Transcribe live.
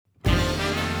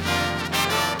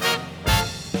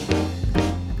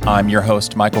I'm your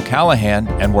host, Michael Callahan,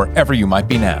 and wherever you might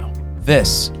be now,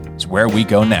 this is where we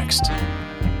go next.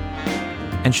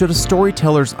 And should a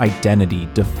storyteller's identity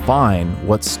define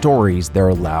what stories they're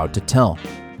allowed to tell?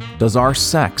 Does our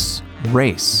sex,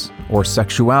 race, or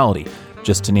sexuality,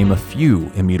 just to name a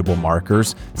few immutable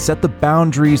markers, set the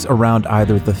boundaries around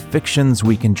either the fictions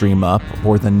we can dream up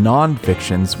or the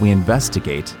non-fictions we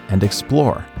investigate and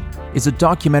explore? Is a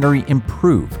documentary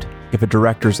improved if a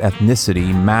director's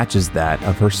ethnicity matches that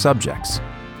of her subjects?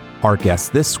 Our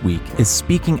guest this week is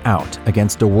speaking out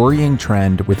against a worrying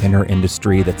trend within her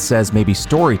industry that says maybe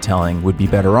storytelling would be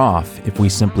better off if we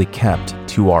simply kept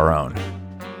to our own.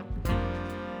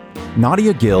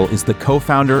 Nadia Gill is the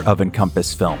co-founder of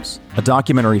Encompass Films, a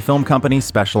documentary film company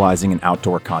specializing in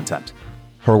outdoor content.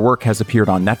 Her work has appeared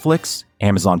on Netflix,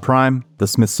 Amazon Prime, the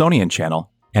Smithsonian Channel,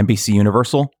 NBC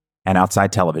Universal, and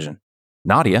Outside Television.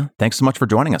 Nadia, thanks so much for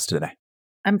joining us today.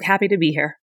 I'm happy to be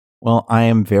here. Well, I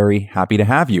am very happy to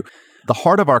have you. The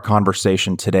heart of our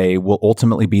conversation today will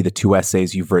ultimately be the 2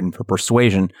 essays you've written for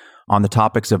Persuasion on the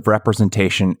topics of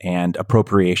representation and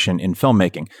appropriation in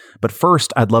filmmaking. But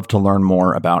first, I'd love to learn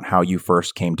more about how you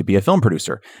first came to be a film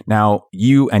producer. Now,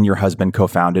 you and your husband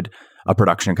co-founded a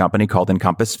production company called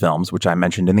Encompass Films, which I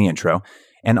mentioned in the intro.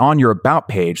 And on your About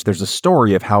page, there's a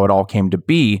story of how it all came to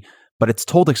be, but it's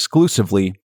told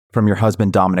exclusively from your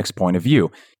husband Dominic's point of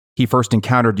view. He first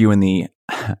encountered you in the,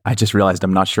 I just realized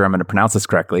I'm not sure I'm going to pronounce this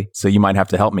correctly, so you might have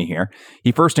to help me here.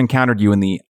 He first encountered you in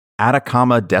the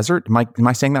Atacama Desert. Am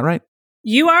I saying that right?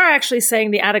 You are actually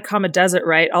saying the Atacama Desert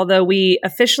right, although we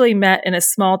officially met in a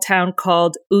small town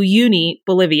called Uyuni,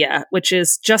 Bolivia, which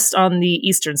is just on the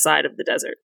eastern side of the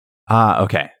desert.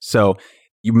 Okay. So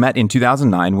you met in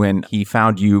 2009 when he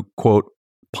found you, quote,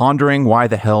 pondering why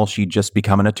the hell she'd just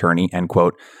become an attorney, end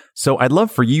quote. So I'd love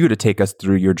for you to take us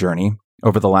through your journey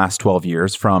over the last 12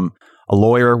 years from a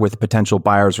lawyer with potential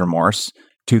buyer's remorse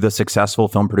to the successful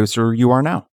film producer you are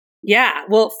now. Yeah.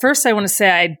 Well, first I want to say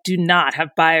I do not have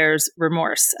buyer's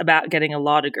remorse about getting a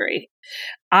law degree.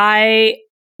 I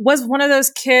was one of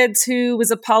those kids who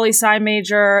was a poli-sci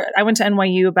major. I went to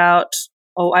NYU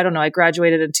I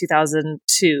graduated in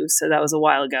 2002, so that was a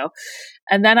while ago.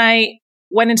 And then I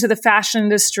went into the fashion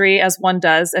industry, as one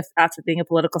does after being a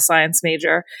political science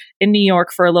major, in New York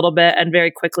for a little bit, and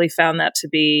very quickly found that to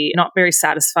be not very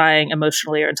satisfying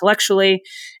emotionally or intellectually.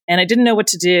 And I didn't know what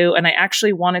to do. And I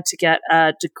actually wanted to get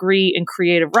a degree in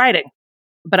creative writing.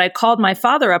 But I called my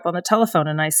father up on the telephone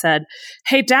and I said,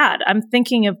 "Hey, Dad, I'm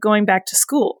thinking of going back to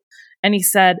school." And he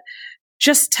said,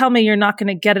 "Just tell me you're not going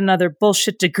to get another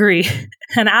bullshit degree."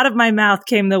 And out of my mouth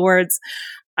came the words,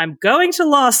 "I'm going to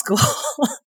law school."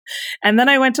 And then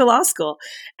I went to law school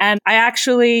and I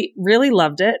actually really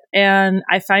loved it. And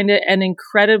I find it an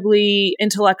incredibly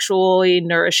intellectually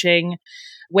nourishing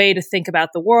way to think about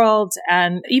the world.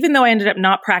 And even though I ended up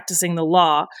not practicing the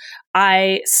law,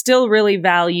 I still really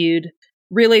valued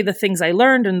the things I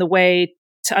learned and the way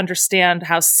to understand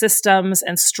how systems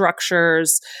and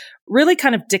structures really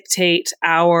kind of dictate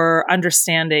our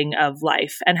understanding of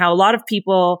life, and how a lot of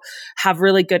people have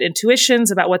really good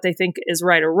intuitions about what they think is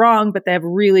right or wrong, but they have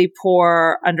really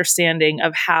poor understanding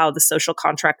of how the social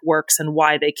contract works and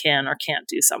why they can or can't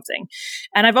do something.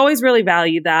 And I've always really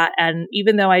valued that. And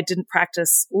even though I didn't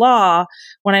practice law,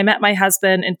 when I met my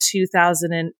husband in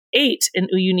 2008 in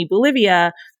Uyuni,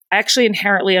 Bolivia, I actually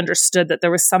inherently understood that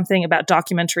there was something about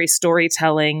documentary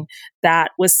storytelling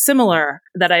that was similar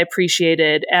that I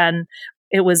appreciated. And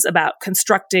it was about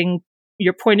constructing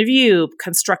your point of view,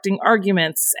 constructing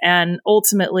arguments, and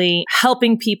ultimately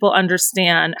helping people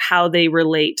understand how they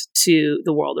relate to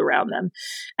the world around them.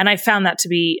 And I found that to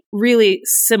be really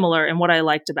similar in what I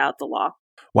liked about the law.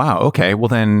 Wow. Okay. Well,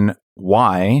 then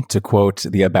why, to quote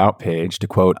the About page, to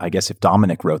quote, I guess if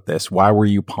Dominic wrote this, why were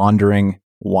you pondering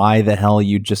why the hell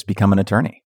you'd just become an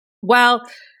attorney? Well,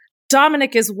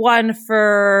 Dominic is one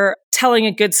for telling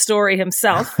a good story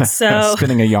himself. So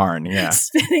spinning a yarn. Yeah.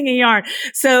 Spinning a yarn.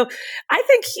 So I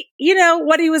think,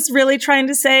 what he was really trying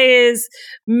to say is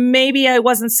maybe I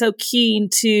wasn't so keen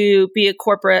to be a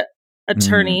corporate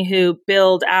attorney who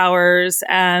billed hours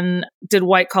and did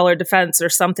white collar defense or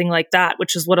something like that,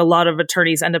 which is what a lot of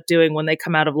attorneys end up doing when they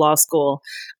come out of law school.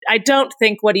 I don't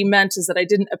think what he meant is that I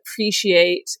didn't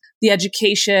appreciate the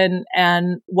education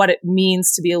and what it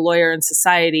means to be a lawyer in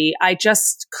society. I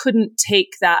just couldn't take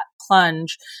that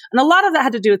plunge. And a lot of that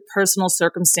had to do with personal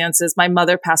circumstances. My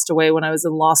mother passed away when I was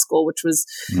in law school, which was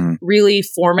really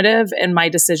formative in my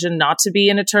decision not to be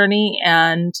an attorney.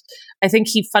 And I think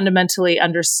he fundamentally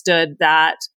understood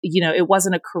that, it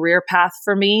wasn't a career path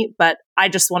for me, but I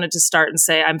just wanted to start and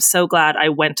say, I'm so glad I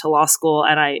went to law school,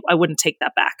 and I wouldn't take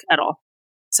that back at all.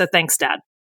 So thanks, Dad.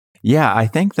 Yeah, I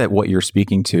think that what you're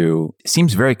speaking to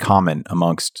seems very common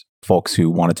amongst folks who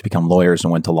wanted to become lawyers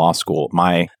and went to law school.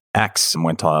 My ex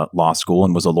went to law school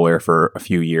and was a lawyer for a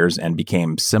few years and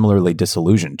became similarly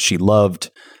disillusioned. She loved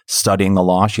studying the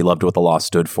law. She loved what the law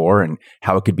stood for and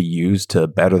how it could be used to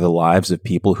better the lives of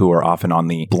people who are often on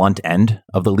the blunt end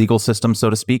of the legal system, so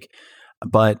to speak.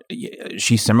 But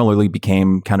she similarly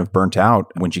became kind of burnt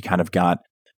out when she kind of got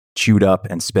chewed up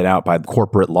and spit out by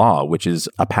corporate law, which is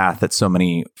a path that so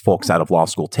many folks out of law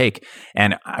school take.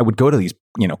 And I would go to these,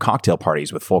 cocktail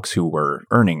parties with folks who were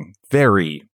earning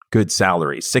very good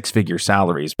salaries, six-figure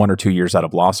salaries, 1 or 2 years out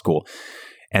of law school.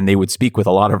 And they would speak with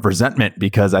a lot of resentment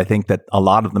because I think that a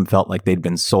lot of them felt like they'd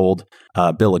been sold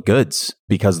a bill of goods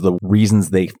because the reasons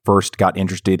they first got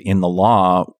interested in the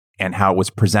law and how it was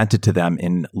presented to them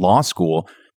in law school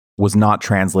was not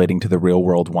translating to the real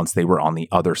world once they were on the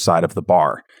other side of the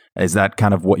bar. Is that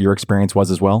kind of what your experience was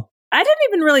as well? I didn't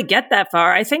even really get that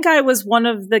far. I think I was one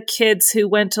of the kids who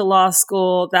went to law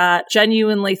school that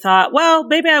genuinely thought, well,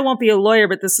 maybe I won't be a lawyer,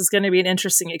 but this is going to be an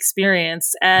interesting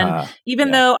experience. And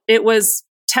even though it was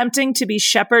tempting to be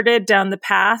shepherded down the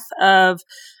path of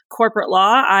corporate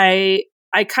law, I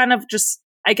kind of just,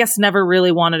 I guess, never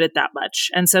really wanted it that much.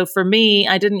 And so for me,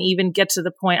 I didn't even get to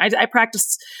the point. I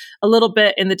practiced a little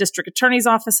bit in the district attorney's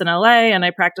office in LA, and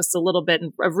I practiced a little bit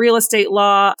of real estate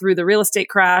law through the real estate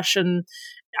crash. And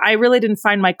I really didn't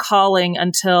find my calling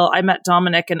until I met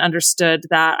Dominic and understood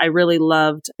that I really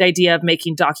loved the idea of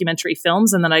making documentary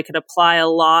films and that I could apply a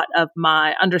lot of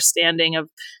my understanding of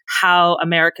how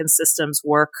American systems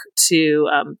work to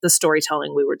the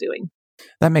storytelling we were doing.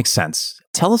 That makes sense.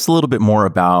 Tell us a little bit more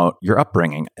about your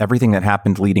upbringing, everything that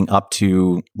happened leading up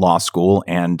to law school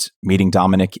and meeting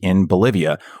Dominic in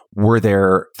Bolivia. Were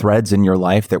there threads in your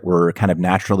life that were kind of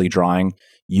naturally drawing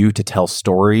you to tell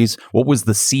stories? What was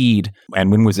the seed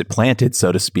and when was it planted,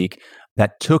 so to speak,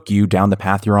 that took you down the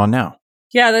path you're on now?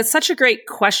 Yeah, that's such a great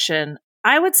question.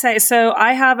 I would say, so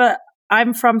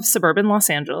I'm from suburban Los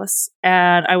Angeles,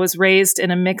 and I was raised in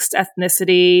a mixed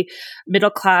ethnicity,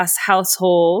 middle-class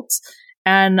household,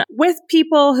 and with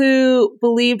people who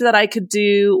believed that I could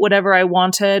do whatever I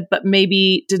wanted, but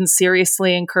maybe didn't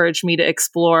seriously encourage me to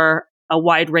explore a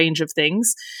wide range of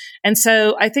things. And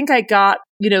so I think I got,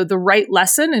 the right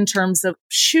lesson in terms of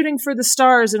shooting for the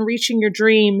stars and reaching your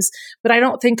dreams, but I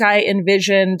don't think I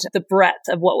envisioned the breadth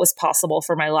of what was possible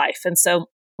for my life. And so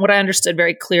what I understood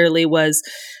very clearly was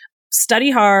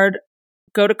study hard,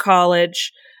 go to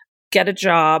college, get a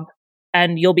job,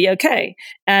 and you'll be okay.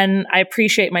 And I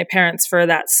appreciate my parents for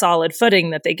that solid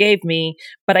footing that they gave me,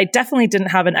 but I definitely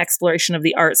didn't have an exploration of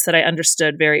the arts that I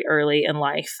understood very early in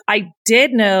life. I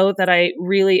did know that I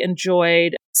really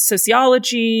enjoyed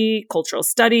sociology, cultural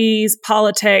studies,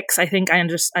 politics. I think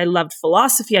I loved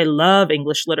philosophy. I love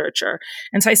English literature.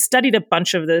 And so I studied a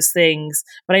bunch of those things,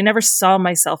 but I never saw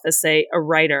myself as, say, a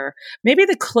writer. Maybe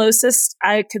the closest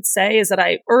I could say is that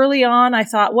early on, I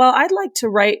thought, well, I'd like to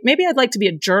write. Maybe I'd like to be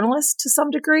a journalist to some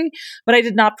degree, but I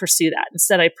did not pursue that.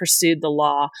 Instead, I pursued the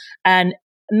law. And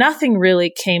nothing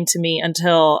really came to me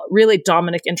until really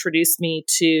Dominic introduced me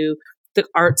to the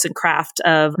arts and craft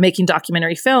of making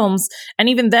documentary films. And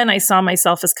even then I saw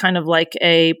myself as kind of like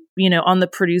on the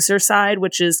producer side,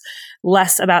 which is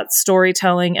less about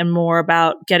storytelling and more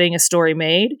about getting a story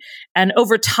made. And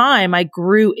over time, I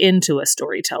grew into a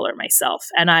storyteller myself.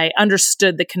 And I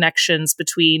understood the connections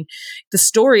between the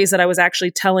stories that I was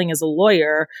actually telling as a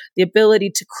lawyer, the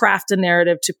ability to craft a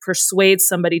narrative, to persuade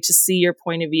somebody to see your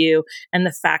point of view, and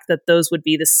the fact that those would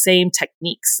be the same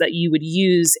techniques that you would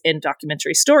use in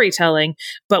documentary storytelling,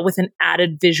 but with an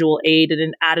added visual aid and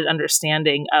an added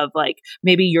understanding of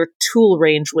maybe your tool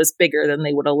range was bigger than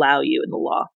they would allow you in the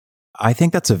law. I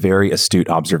think that's a very astute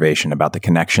observation about the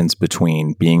connections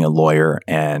between being a lawyer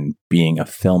and being a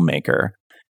filmmaker.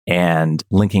 And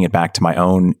linking it back to my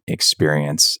own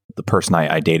experience, the person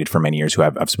I dated for many years who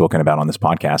I've spoken about on this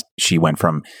podcast, she went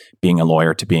from being a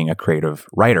lawyer to being a creative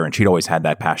writer. And she'd always had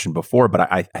that passion before.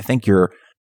 But I think your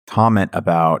comment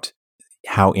about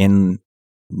how in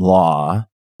law,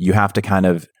 you have to kind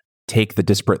of take the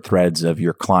disparate threads of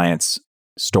your client's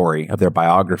story, of their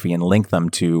biography, and link them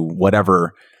to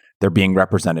whatever they're being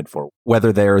represented for,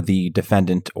 whether they're the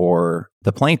defendant or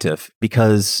the plaintiff,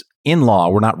 because in law,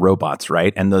 we're not robots,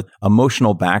 right? And the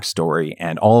emotional backstory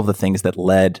and all of the things that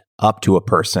led up to a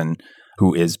person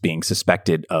who is being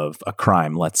suspected of a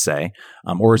crime, let's say,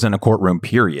 or is in a courtroom,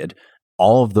 period,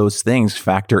 all of those things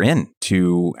factor in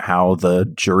to how the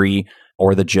jury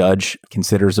or the judge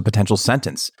considers a potential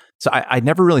sentence. So I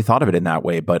never really thought of it in that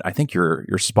way, but I think you're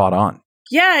spot on.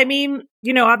 Yeah, I mean,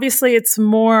 obviously it's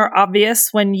more obvious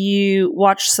when you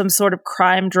watch some sort of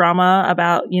crime drama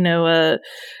about, a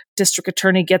district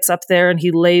attorney gets up there and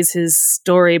he lays his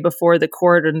story before the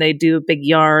court, and they do a big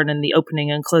yarn and the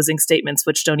opening and closing statements,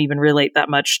 which don't even relate that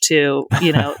much to,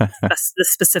 the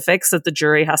specifics that the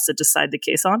jury has to decide the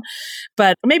case on.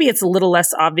 But maybe it's a little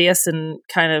less obvious in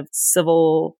kind of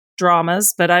civil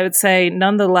dramas, but I would say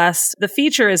nonetheless, the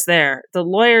feature is there. The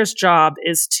lawyer's job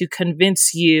is to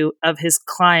convince you of his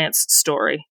client's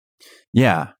story.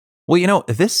 Yeah. Well,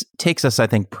 this takes us, I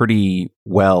think, pretty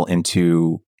well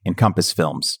into Encompass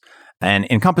Films. And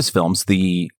Encompass Films,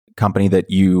 the company that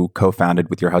you co-founded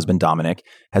with your husband, Dominic,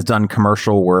 has done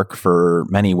commercial work for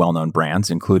many well-known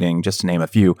brands, including, just to name a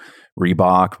few,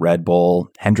 Reebok, Red Bull,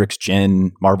 Hendrick's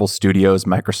Gin, Marvel Studios,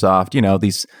 Microsoft,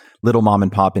 these little mom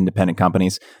and pop independent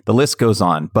companies. The list goes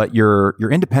on. But your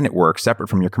independent work, separate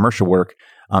from your commercial work,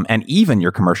 and even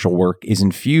your commercial work, is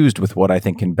infused with what I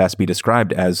think can best be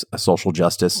described as a social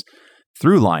justice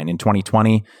through line. In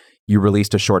 2020, you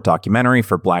released a short documentary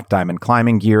for Black Diamond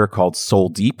Climbing Gear called Soul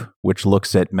Deep, which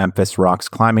looks at Memphis Rock's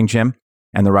climbing gym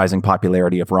and the rising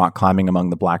popularity of rock climbing among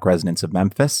the Black residents of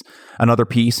Memphis. Another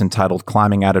piece entitled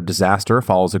Climbing Out of Disaster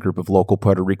follows a group of local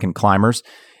Puerto Rican climbers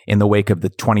in the wake of the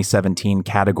 2017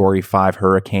 Category 5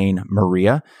 Hurricane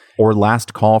Maria, or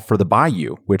Last Call for the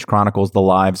Bayou, which chronicles the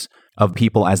lives of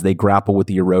people as they grapple with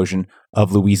the erosion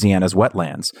of Louisiana's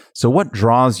wetlands. So what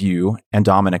draws you and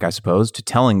Dominic, I suppose, to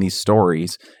telling these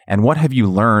stories? And what have you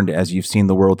learned as you've seen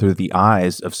the world through the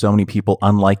eyes of so many people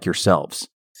unlike yourselves?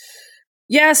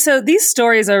 Yeah, so these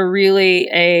stories are really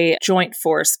a joint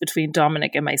force between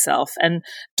Dominic and myself. And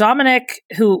Dominic,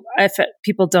 who, if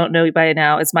people don't know by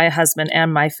now, is my husband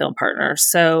and my film partner.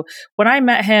 So when I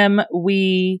met him,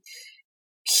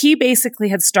 he basically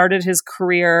had started his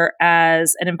career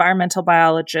as an environmental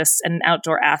biologist and an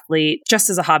outdoor athlete,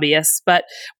 just as a hobbyist. But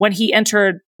when he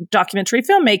entered documentary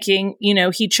filmmaking,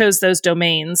 he chose those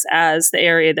domains as the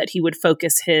area that he would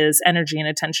focus his energy and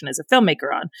attention as a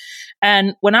filmmaker on.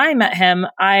 And when I met him,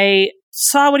 I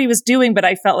saw what he was doing, but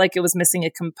I felt like it was missing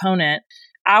a component.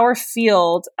 Our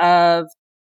field of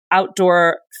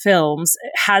outdoor films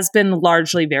has been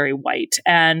largely very white,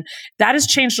 and that has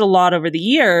changed a lot over the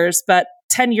years. But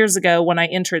 10 years ago, when I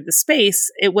entered the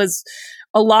space, it was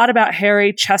a lot about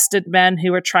hairy-chested men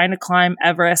who were trying to climb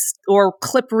Everest, or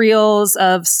clip reels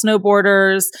of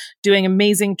snowboarders doing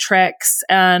amazing tricks.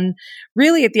 And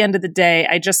really, at the end of the day,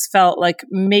 I just felt like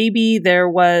maybe there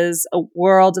was a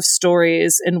world of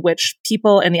stories in which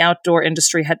people in the outdoor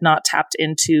industry had not tapped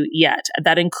into yet.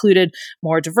 That included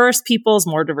more diverse peoples,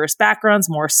 more diverse backgrounds,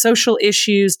 more social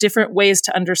issues, different ways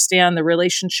to understand the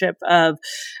relationship of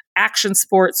action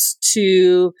sports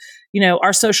to,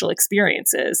 our social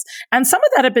experiences. And some of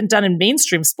that had been done in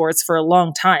mainstream sports for a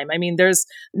long time. I mean, there's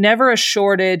never a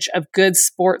shortage of good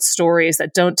sports stories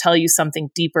that don't tell you something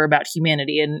deeper about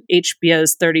humanity. And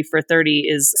HBO's 30 for 30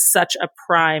 is such a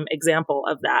prime example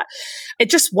of that. It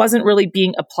just wasn't really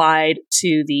being applied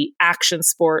to the action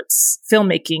sports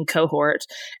filmmaking cohort.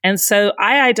 And so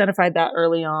I identified that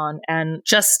early on, and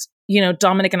just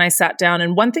Dominic and I sat down,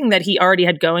 and one thing that he already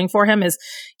had going for him is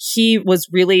he was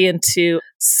really into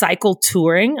cycle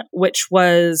touring, it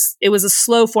was a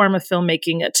slow form of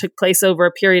filmmaking that took place over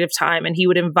a period of time. And he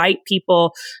would invite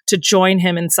people to join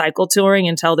him in cycle touring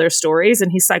and tell their stories.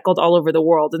 And he cycled all over the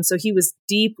world. And so he was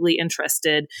deeply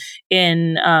interested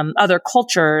in other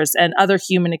cultures and other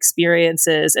human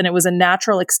experiences. And it was a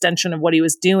natural extension of what he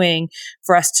was doing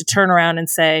for us to turn around and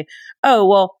say, oh,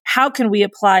 well, how can we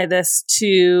apply this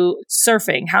to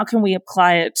surfing? How can we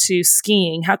apply it to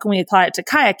skiing? How can we apply it to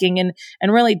kayaking?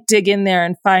 And really dig in there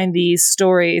and find these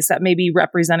stories that maybe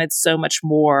represented so much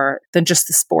more than just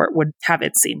the sport would have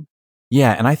it seem.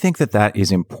 Yeah, and I think that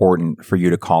is important for you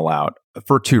to call out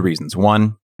for two reasons.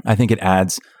 One, I think it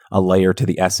adds a layer to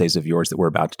the essays of yours that we're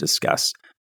about to discuss.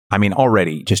 I mean,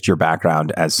 already, just your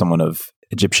background as someone of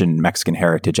Egyptian Mexican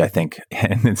heritage, I think,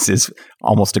 and this is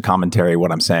almost a commentary,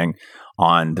 what I'm saying,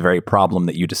 on the very problem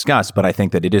that you discuss, but I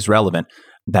think that it is relevant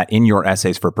that in your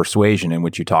essays for Persuasion, in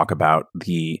which you talk about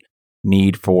the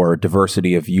need for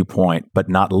diversity of viewpoint, but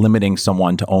not limiting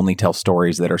someone to only tell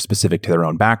stories that are specific to their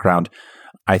own background,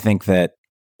 I think that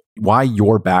why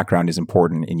your background is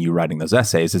important in you writing those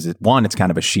essays is one, it's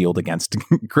kind of a shield against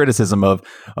criticism of,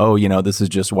 this is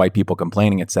just white people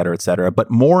complaining, et cetera, et cetera.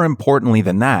 But more importantly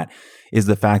than that is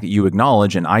the fact that you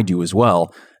acknowledge, and I do as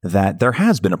well, that there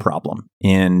has been a problem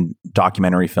in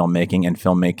documentary filmmaking and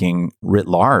filmmaking writ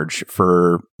large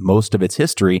for most of its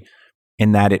history,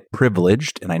 in that it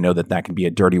privileged, and I know that can be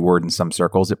a dirty word in some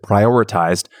circles, it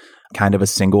prioritized kind of a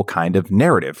single kind of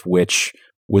narrative, which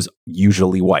was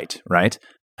usually white, right?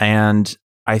 And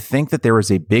I think that there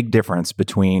is a big difference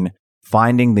between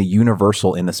finding the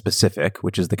universal in the specific,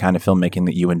 which is the kind of filmmaking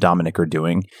that you and Dominic are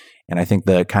doing. And I think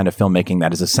the kind of filmmaking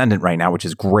that is ascendant right now, which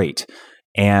is great,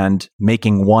 and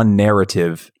making one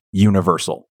narrative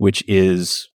universal, which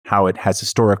is how it has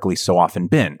historically so often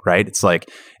been, right? It's like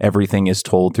everything is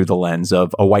told through the lens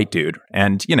of a white dude.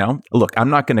 And, look, I'm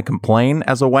not going to complain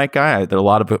as a white guy. There are a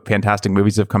lot of fantastic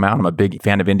movies that have come out. I'm a big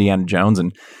fan of Indiana Jones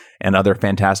and other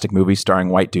fantastic movies starring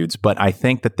white dudes. But I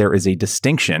think that there is a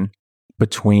distinction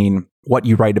between what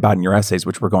you write about in your essays,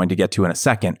 which we're going to get to in a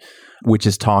second, which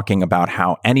is talking about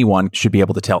how anyone should be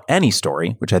able to tell any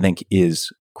story, which I think is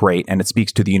great. And it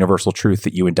speaks to the universal truth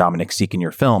that you and Dominic seek in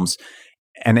your films.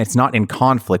 And it's not in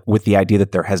conflict with the idea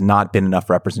that there has not been enough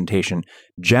representation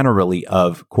generally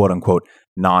of quote unquote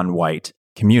non-white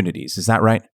communities. Is that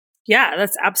right? Yeah,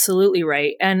 that's absolutely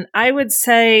right. And I would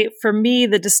say for me,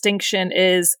 the distinction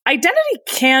is identity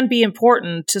can be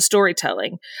important to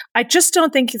storytelling. I just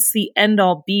don't think it's the end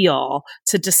all be all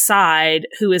to decide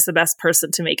who is the best person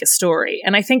to make a story.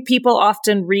 And I think people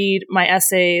often read my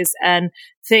essays and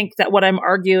think that what I'm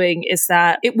arguing is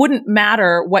that it wouldn't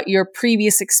matter what your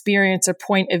previous experience or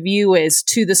point of view is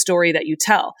to the story that you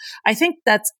tell. I think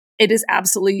it is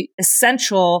absolutely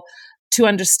essential to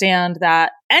understand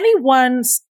that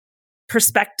anyone's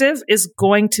perspective is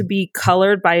going to be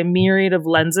colored by a myriad of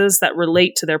lenses that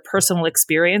relate to their personal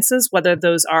experiences, whether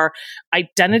those are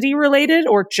identity related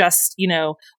or just,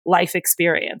 life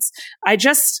experience. I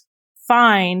just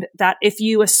find that if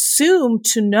you assume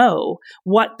to know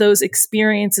what those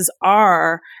experiences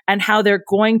are and how they're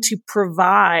going to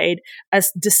provide a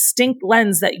distinct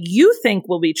lens that you think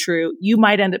will be true, you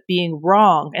might end up being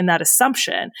wrong in that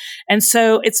assumption. And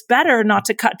so it's better not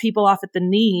to cut people off at the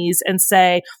knees and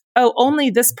say, oh, only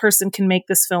this person can make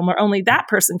this film or only that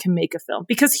person can make a film,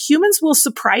 because humans will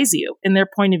surprise you in their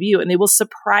point of view and they will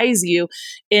surprise you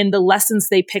in the lessons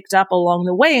they picked up along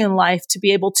the way in life to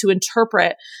be able to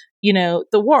interpret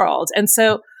the world. And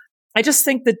so I just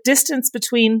think the distance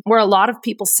between where a lot of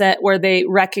people sit, where they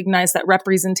recognize that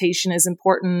representation is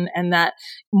important and that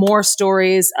more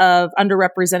stories of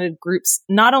underrepresented groups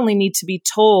not only need to be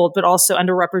told, but also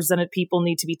underrepresented people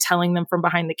need to be telling them from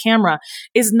behind the camera,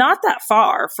 is not that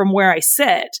far from where I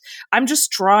sit. I'm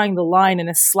just drawing the line in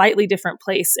a slightly different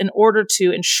place in order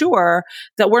to ensure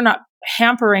that we're not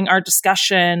hampering our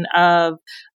discussion of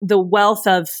the wealth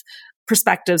of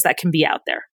perspectives that can be out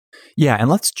there. Yeah, and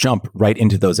let's jump right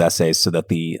into those essays so that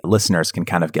the listeners can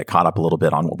kind of get caught up a little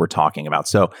bit on what we're talking about.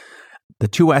 So the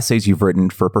two essays you've written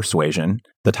for Persuasion,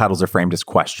 the titles are framed as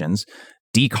questions: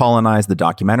 Decolonize the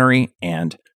Documentary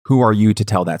and Who Are You to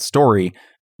Tell That Story?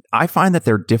 I find that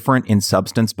they're different in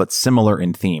substance but similar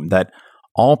in theme, that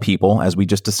all people, as we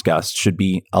just discussed, should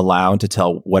be allowed to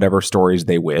tell whatever stories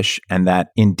they wish, and that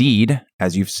indeed,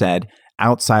 as you've said,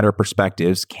 outsider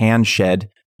perspectives can shed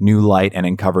new light and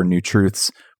uncover new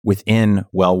truths within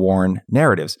well-worn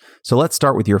narratives. So let's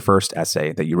start with your first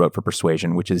essay that you wrote for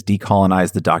Persuasion, which is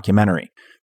Decolonize the Documentary.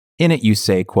 In it, you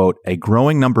say, quote, a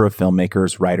growing number of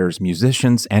filmmakers, writers,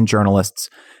 musicians, and journalists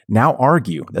now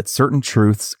argue that certain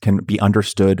truths can be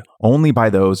understood only by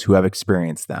those who have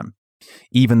experienced them.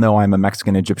 Even though I'm a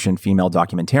Mexican-Egyptian female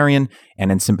documentarian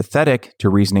and am sympathetic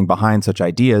to reasoning behind such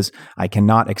ideas, I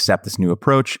cannot accept this new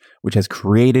approach, which has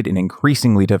created an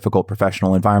increasingly difficult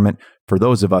professional environment for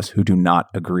those of us who do not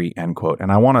agree, end quote.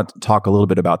 And I want to talk a little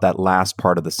bit about that last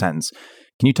part of the sentence.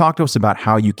 Can you talk to us about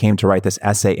how you came to write this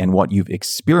essay and what you've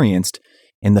experienced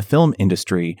in the film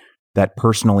industry that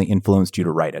personally influenced you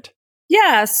to write it?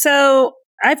 Yeah, so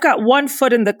I've got one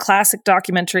foot in the classic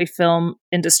documentary film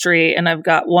industry and I've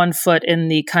got one foot in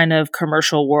the kind of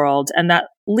commercial world. And that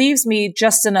leaves me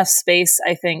just enough space,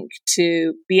 I think,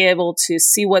 to be able to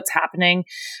see what's happening,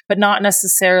 but not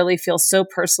necessarily feel so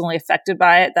personally affected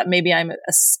by it that maybe I'm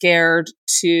scared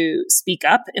to speak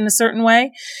up in a certain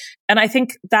way. And I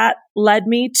think that led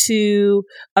me to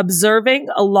observing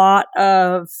a lot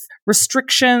of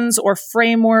restrictions or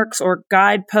frameworks or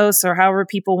guideposts or however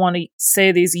people want to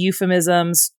say these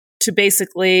euphemisms to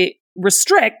basically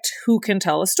restrict who can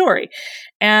tell a story.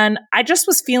 And I just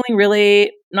was feeling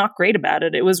really not great about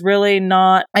it. It was really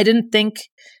not, I didn't think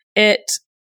it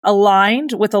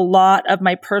aligned with a lot of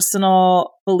my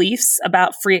personal beliefs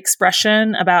about free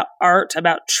expression, about art,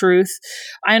 about truth.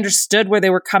 I understood where they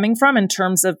were coming from in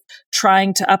terms of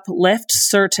trying to uplift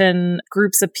certain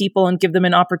groups of people and give them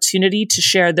an opportunity to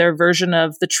share their version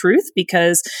of the truth,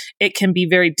 because it can be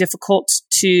very difficult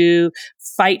to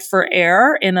fight for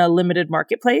air in a limited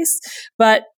marketplace.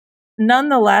 But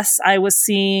nonetheless, I was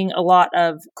seeing a lot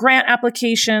of grant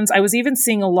applications. I was even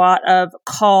seeing a lot of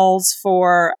calls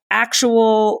for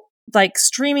actual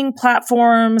streaming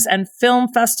platforms and film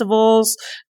festivals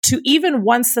to even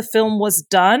once the film was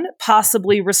done,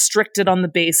 possibly restrict it on the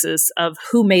basis of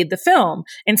who made the film,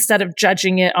 instead of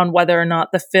judging it on whether or not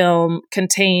the film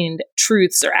contained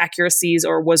truths or accuracies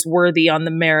or was worthy on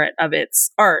the merit of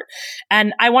its art.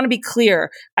 And I want to be clear,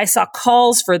 I saw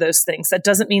calls for those things. That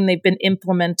doesn't mean they've been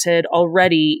implemented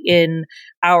already in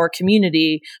our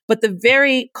community, but the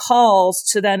very calls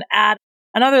to then add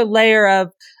another layer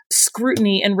of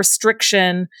scrutiny and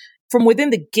restriction from within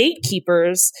the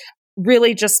gatekeepers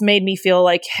really just made me feel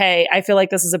like, hey, I feel like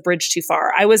this is a bridge too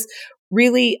far. I was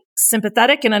really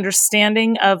sympathetic and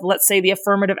understanding of, let's say, the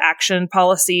affirmative action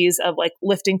policies of like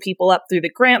lifting people up through the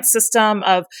grant system,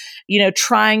 of,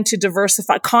 trying to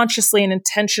diversify, consciously and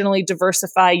intentionally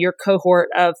diversify your cohort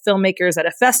of filmmakers at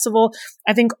a festival.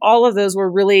 I think all of those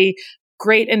were really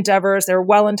great endeavors. They were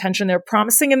well-intentioned, they were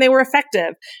promising, and they were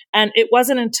effective. And it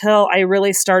wasn't until I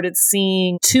really started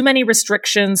seeing too many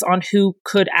restrictions on who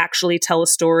could actually tell a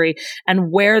story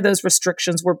and where those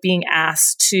restrictions were being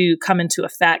asked to come into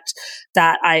effect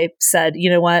that I said,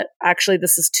 you know what, actually,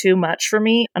 this is too much for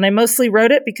me. And I mostly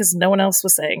wrote it because no one else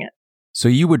was saying it. So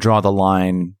you would draw the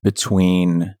line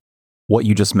between what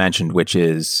you just mentioned, which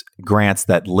is grants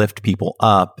that lift people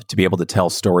up to be able to tell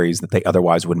stories that they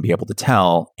otherwise wouldn't be able to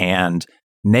tell, and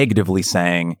negatively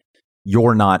saying,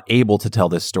 you're not able to tell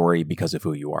this story because of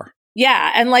who you are.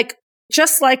 Yeah. And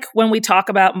just like when we talk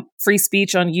about free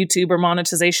speech on YouTube or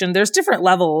monetization, there's different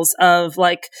levels of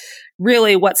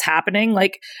really what's happening.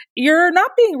 You're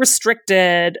not being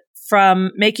restricted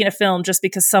from making a film just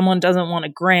because someone doesn't want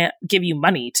to give you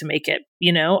money to make it,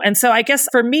 And so I guess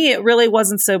for me, it really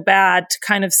wasn't so bad to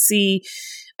kind of see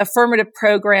affirmative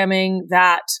programming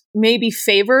that maybe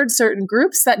favored certain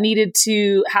groups that needed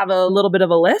to have a little bit of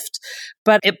a lift.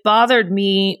 But it bothered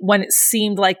me when it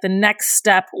seemed like the next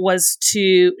step was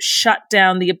to shut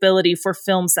down the ability for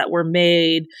films that were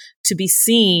made to be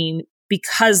seen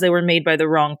because they were made by the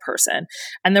wrong person.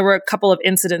 And there were a couple of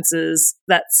incidences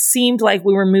that seemed like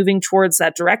we were moving towards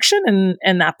that direction,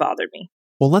 and that bothered me.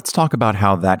 Well, let's talk about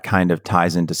how that kind of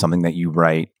ties into something that you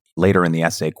write later in the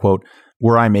essay. Quote,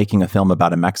 were I making a film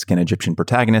about a Mexican-Egyptian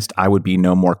protagonist, I would be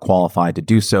no more qualified to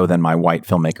do so than my white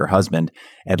filmmaker husband,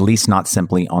 at least not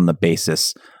simply on the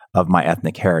basis of my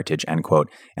ethnic heritage, end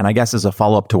quote. And I guess as a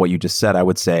follow-up to what you just said, I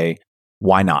would say,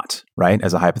 why not, right?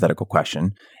 As a hypothetical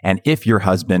question. And if your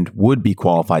husband would be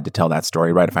qualified to tell that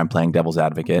story, right? If I'm playing devil's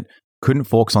advocate, couldn't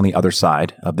folks on the other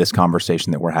side of this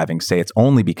conversation that we're having say it's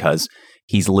only because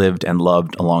he's lived and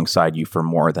loved alongside you for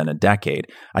more than a decade?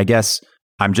 I guess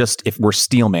if we're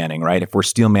steel manning, right? If we're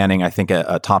steel manning, I think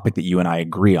a topic that you and I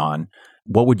agree on,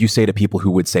 what would you say to people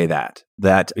who would say that?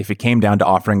 That if it came down to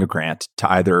offering a grant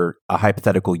to either a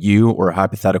hypothetical you or a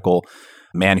hypothetical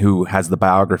man who has the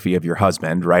biography of your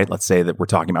husband, right? Let's say that we're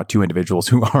talking about two individuals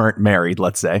who aren't married,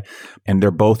 let's say, and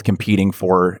they're both competing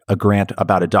for a grant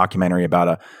about a documentary about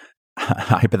a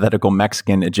hypothetical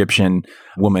Mexican-Egyptian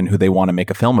woman who they want to make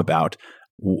a film about.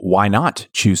 Why not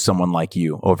choose someone like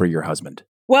you over your husband?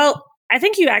 Well, I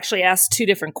think you actually asked two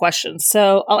different questions.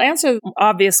 So I'll answer the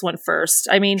obvious one first.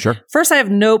 I mean, sure. First, I have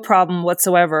no problem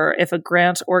whatsoever if a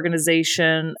grant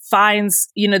organization finds,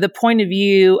 the point of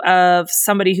view of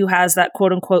somebody who has that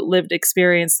quote unquote lived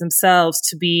experience themselves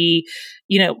to be,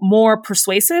 more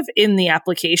persuasive in the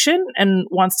application and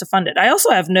wants to fund it. I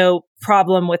also have no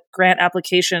problem with grant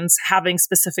applications having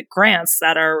specific grants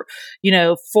that are,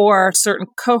 for certain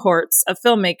cohorts of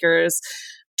filmmakers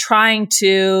trying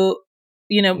to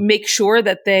make sure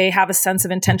that they have a sense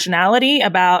of intentionality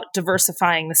about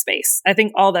diversifying the space. I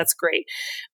think all that's great.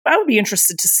 I would be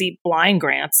interested to see blind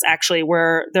grants, actually,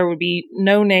 where there would be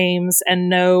no names and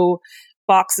no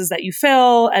boxes that you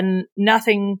fill and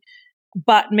nothing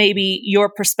but maybe your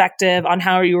perspective on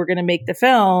how you were going to make the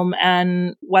film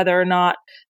and whether or not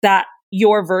that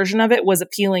your version of it was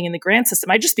appealing in the grant system.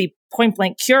 I'd just be point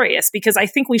blank curious because I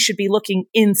think we should be looking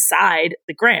inside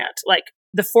the grant.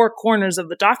 The four corners of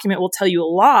the document will tell you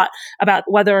a lot about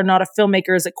whether or not a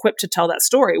filmmaker is equipped to tell that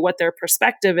story, what their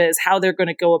perspective is, how they're going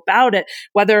to go about it,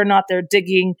 whether or not they're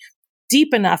digging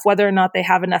deep enough, whether or not they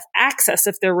have enough access,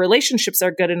 if their relationships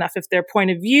are good enough, if their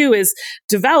point of view is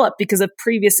developed because of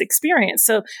previous experience.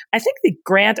 So I think the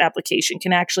grant application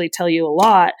can actually tell you a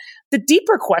lot. The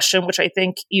deeper question, which I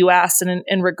think you asked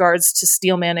in regards to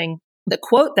steel manning, the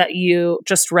quote that you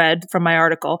just read from my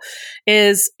article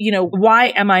is, why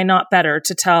am I not better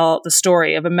to tell the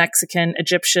story of a Mexican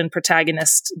Egyptian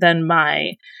protagonist than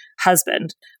my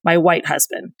husband, my white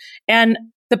husband? And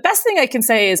the best thing I can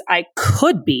say is I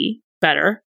could be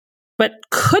better, but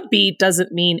could be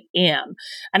doesn't mean am.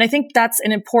 And I think that's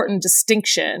an important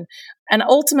distinction. And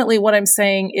ultimately what I'm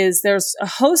saying is there's a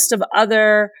host of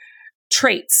other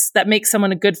traits that make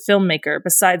someone a good filmmaker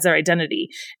besides their identity.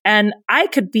 And I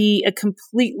could be a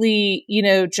completely,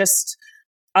 just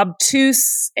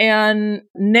obtuse and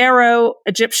narrow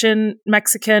Egyptian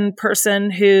Mexican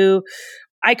person who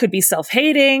I could be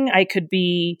self-hating. I could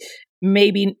be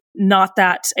maybe not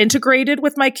that integrated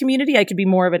with my community. I could be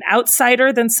more of an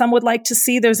outsider than some would like to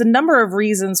see. There's a number of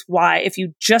reasons why, if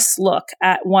you just look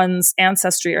at one's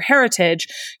ancestry or heritage,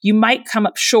 you might come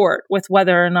up short with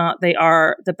whether or not they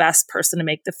are the best person to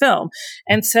make the film.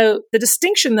 And so the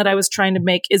distinction that I was trying to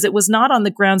make is it was not on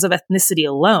the grounds of ethnicity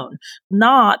alone,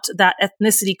 not that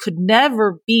ethnicity could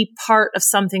never be part of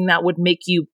something that would make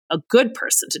you a good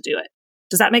person to do it.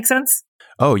 Does that make sense?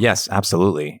 Oh, yes,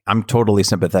 absolutely. I'm totally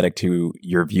sympathetic to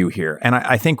your view here. And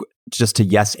I think just to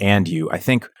yes and you, I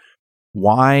think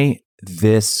why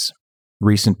this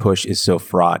recent push is so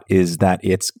fraught is that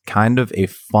it's kind of a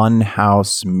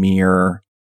funhouse mirror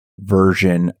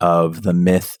version of the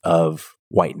myth of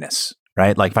whiteness,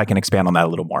 right? Like if I can expand on that a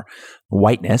little more.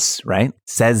 Whiteness, right,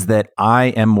 says that I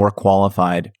am more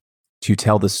qualified to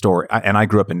tell the story. And I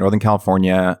grew up in Northern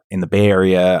California, in the Bay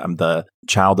Area. I'm the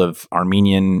child of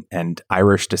Armenian and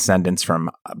Irish descendants from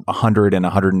 100 and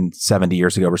 170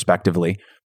 years ago, respectively.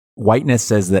 Whiteness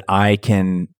says that I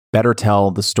can better tell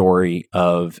the story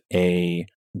of a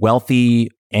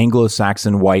wealthy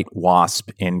Anglo-Saxon white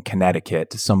wasp in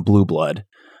Connecticut, some blue blood.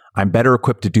 I'm better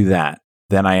equipped to do that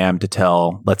than I am to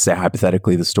tell, let's say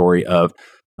hypothetically, the story of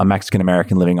a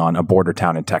Mexican-American living on a border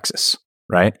town in Texas,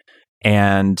 right?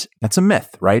 And that's a myth,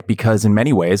 right? Because in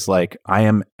many ways, like I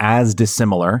am as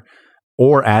dissimilar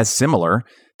or as similar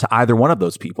to either one of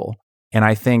those people. And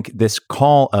I think this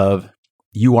call of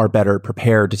you are better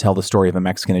prepared to tell the story of a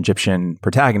Mexican-Egyptian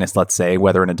protagonist, let's say,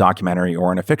 whether in a documentary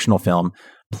or in a fictional film,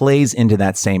 plays into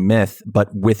that same myth, but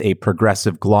with a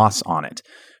progressive gloss on it.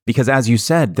 Because as you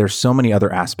said, there's so many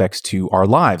other aspects to our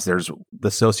lives. There's the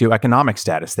socioeconomic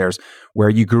status. There's where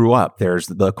you grew up. There's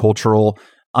the cultural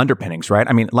underpinnings, right?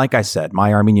 I mean, like I said,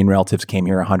 my Armenian relatives came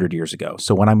here 100 years ago.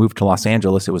 So when I moved to Los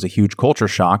Angeles, it was a huge culture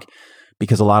shock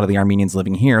because a lot of the Armenians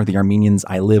living here, the Armenians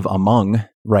I live among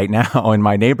right now in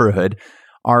my neighborhood,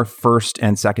 are first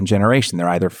and second generation. They're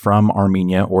either from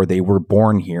Armenia or they were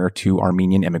born here to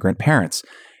Armenian immigrant parents.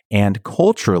 And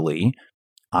culturally,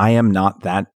 I am not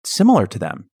that similar to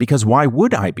them because why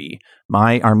would I be?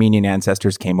 My Armenian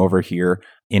ancestors came over here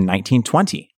in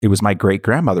 1920. It was my great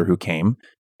grandmother who came.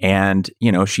 And,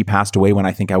 she passed away when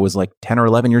I think I was like 10 or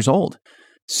 11 years old.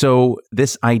 So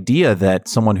this idea that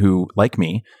someone who, like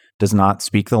me, does not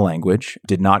speak the language,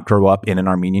 did not grow up in an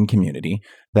Armenian community,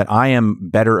 that I am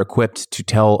better equipped to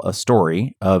tell a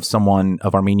story of someone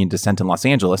of Armenian descent in Los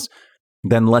Angeles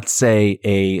than, let's say,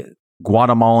 a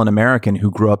Guatemalan American who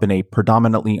grew up in a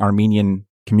predominantly Armenian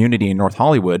community in North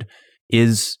Hollywood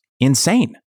is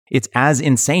insane. It's as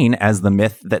insane as the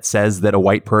myth that says that a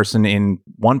white person in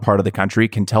one part of the country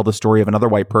can tell the story of another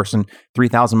white person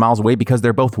 3,000 miles away because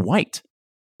they're both white.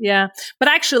 Yeah. But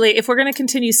actually, if we're going to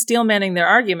continue steel manning their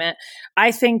argument,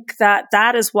 I think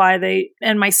that is why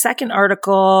and my second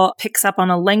article picks up on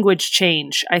a language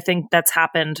change. I think that's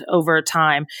happened over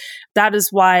time. That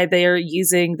is why they are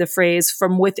using the phrase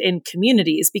from within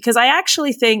communities, because I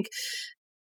actually think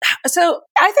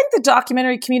I think the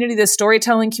documentary community, the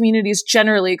storytelling community is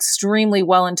generally extremely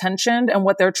well-intentioned. And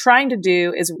what they're trying to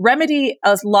do is remedy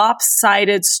a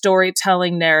lopsided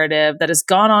storytelling narrative that has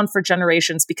gone on for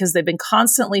generations because they've been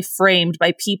constantly framed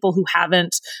by people who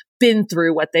haven't been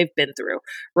through what they've been through,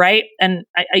 right? And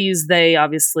I use they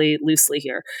obviously loosely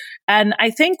here. And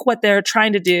I think what they're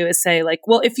trying to do is say like,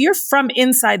 well, if you're from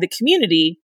inside the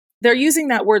community, they're using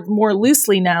that word more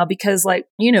loosely now because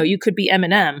you could be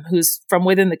Eminem who's from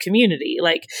within the community.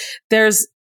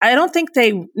 I don't think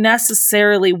they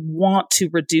necessarily want to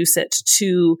reduce it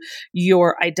to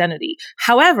your identity.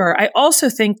 However, I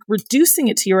also think reducing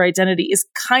it to your identity is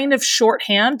kind of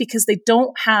shorthand because they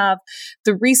don't have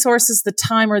the resources, the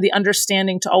time, or the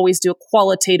understanding to always do a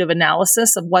qualitative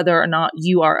analysis of whether or not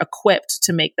you are equipped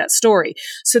to make that story.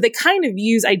 So they kind of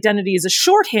use identity as a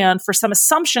shorthand for some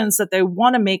assumptions that they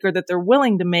want to make or that they're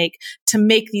willing to make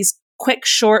these quick,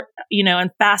 short, and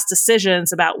fast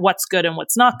decisions about what's good and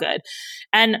what's not good.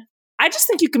 And I just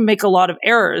think you can make a lot of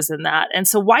errors in that. And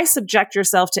so why subject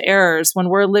yourself to errors when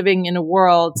we're living in a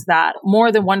world that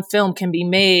more than one film can be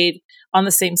made on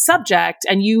the same subject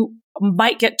and you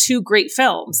might get two great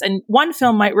films and one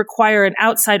film might require an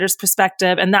outsider's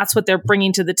perspective and that's what they're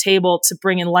bringing to the table to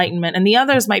bring enlightenment, and the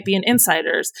others might be an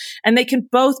insider's, and they can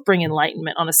both bring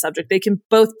enlightenment on a subject. They can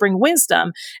both bring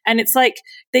wisdom. And it's like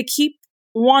they keep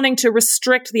wanting to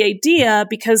restrict the idea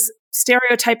because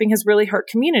stereotyping has really hurt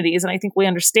communities. And I think we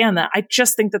understand that. I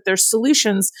just think that their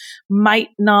solutions might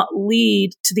not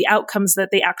lead to the outcomes that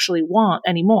they actually want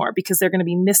anymore, because they're going to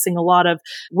be missing a lot of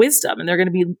wisdom, and they're going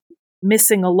to be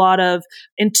missing a lot of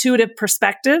intuitive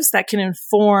perspectives that can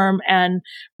inform and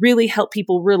really help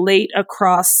people relate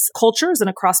across cultures and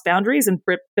across boundaries and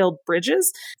build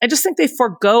bridges. I just think they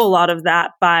forego a lot of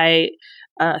that by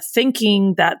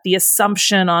thinking that the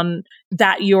assumption on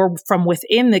that you're from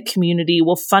within the community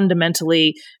will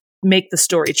fundamentally make the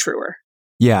story truer.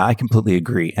 Yeah, I completely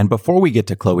agree. And before we get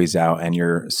to Chloe Zhao and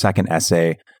your second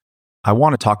essay, I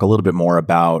want to talk a little bit more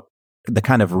about the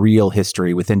kind of real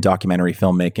history within documentary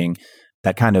filmmaking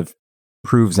that kind of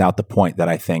proves out the point that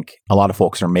I think a lot of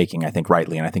folks are making, I think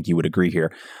rightly, and I think you would agree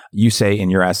here. You say in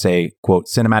your essay, quote,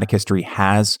 cinematic history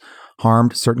has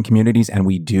harmed certain communities, and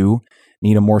we do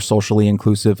need a more socially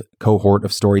inclusive cohort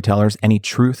of storytellers. Any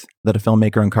truth that a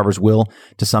filmmaker uncovers will,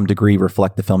 to some degree,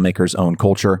 reflect the filmmaker's own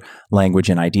culture, language,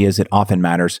 and ideas. It often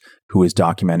matters who is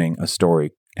documenting a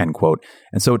story, end quote.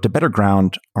 And so to better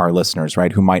ground our listeners,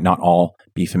 right, who might not all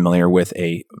be familiar with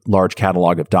a large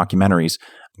catalog of documentaries,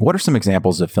 what are some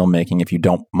examples of filmmaking, if you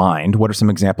don't mind, what are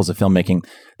some examples of filmmaking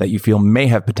that you feel may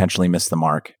have potentially missed the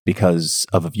mark because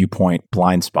of a viewpoint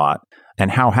blind spot?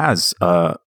 And how has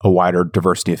a wider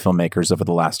diversity of filmmakers over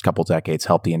the last couple decades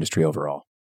helped the industry overall?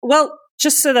 Well,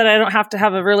 just so that I don't have to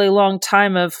have a really long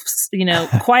time of,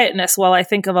 quietness while I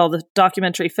think of all the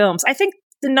documentary films, I think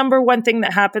the number one thing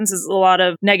that happens is a lot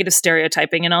of negative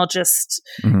stereotyping. And I'll just,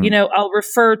 I'll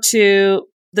refer to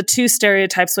the two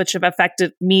stereotypes which have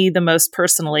affected me the most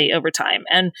personally over time.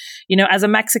 And, as a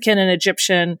Mexican and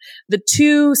Egyptian, the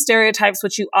two stereotypes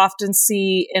which you often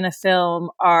see in a film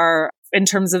are, in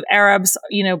terms of Arabs,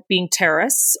 being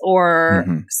terrorists or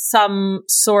some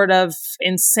sort of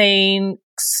insane,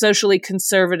 socially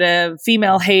conservative,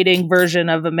 female-hating version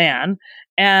of a man.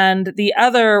 And the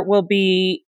other will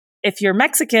be, if you're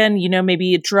Mexican,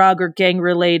 maybe a drug or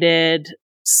gang-related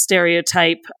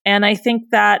stereotype. And I think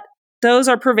that those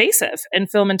are pervasive in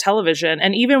film and television.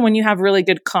 And even when you have really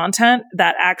good content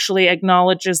that actually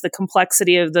acknowledges the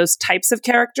complexity of those types of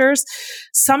characters,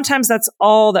 sometimes that's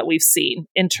all that we've seen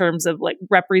in terms of like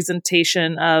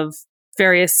representation of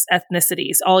various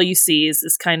ethnicities. All you see is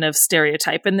this kind of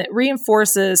stereotype, and that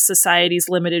reinforces society's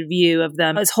limited view of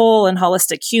them as whole and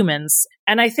holistic humans.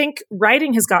 And I think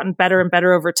writing has gotten better and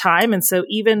better over time. And so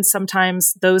even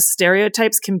sometimes those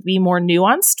stereotypes can be more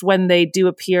nuanced when they do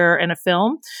appear in a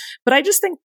film. But I just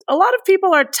think a lot of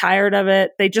people are tired of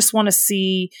it. They just want to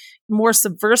see more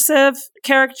subversive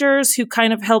characters who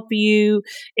kind of help you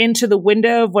into the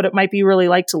window of what it might be really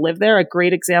like to live there. A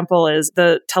great example is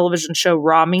the television show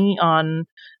Rami on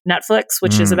Netflix,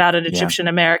 which is about an Egyptian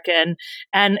American.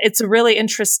 And it's a really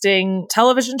interesting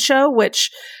television show, which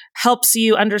helps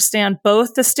you understand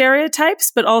both the stereotypes,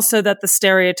 but also that the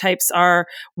stereotypes are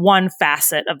one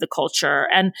facet of the culture.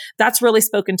 And that's really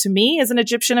spoken to me as an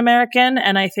Egyptian American.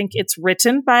 And I think it's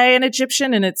written by an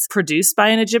Egyptian and it's produced by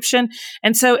an Egyptian.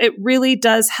 And so it really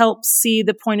does help see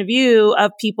the point of view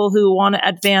of people who want to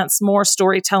advance more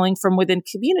storytelling from within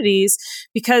communities,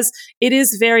 because it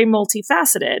is very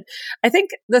multifaceted. I think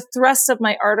the thrust of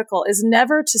my article is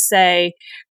never to say,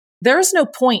 there is no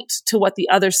point to what the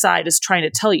other side is trying to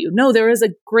tell you. No, there is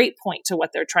a great point to what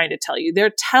they're trying to tell you.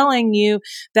 They're telling you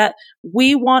that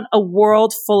we want a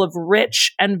world full of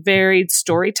rich and varied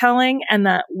storytelling, and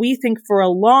that we think for a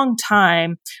long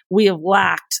time we have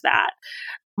lacked that.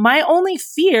 My only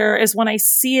fear is when I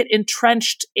see it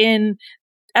entrenched in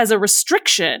as a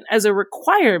restriction, as a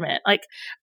requirement. Like,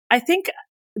 I think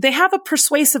they have a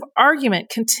persuasive argument.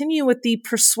 Continue with the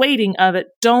persuading of it.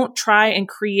 Don't try and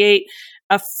create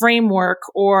a framework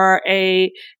or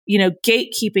a,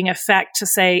 gatekeeping effect to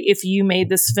say, if you made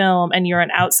this film and you're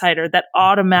an outsider, that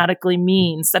automatically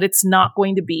means that it's not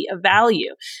going to be of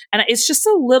value. And it's just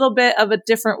a little bit of a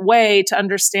different way to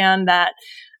understand that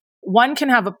one can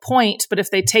have a point, but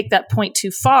if they take that point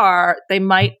too far, they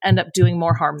might end up doing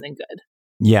more harm than good.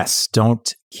 Yes.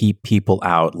 Don't keep people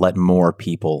out. Let more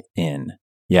people in.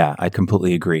 Yeah, I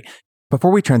completely agree.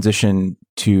 Before we transition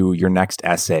to your next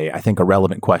essay, I think a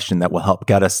relevant question that will help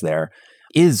get us there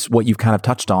is what you've kind of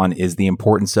touched on, is the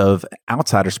importance of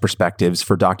outsiders' perspectives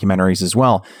for documentaries as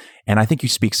well. And I think you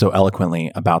speak so eloquently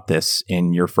about this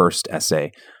in your first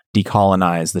essay,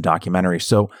 Decolonize the Documentary.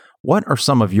 So what are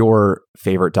some of your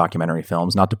favorite documentary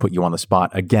films? Not to put you on the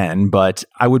spot again, but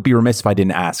I would be remiss if I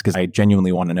didn't ask, because I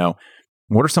genuinely want to know.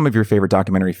 What are some of your favorite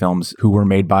documentary films who were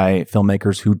made by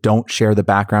filmmakers who don't share the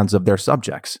backgrounds of their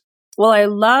subjects? Well, I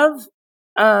love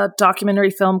a documentary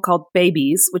film called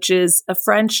Babies, which is a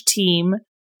French team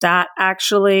that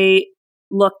actually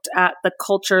looked at the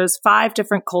cultures, 5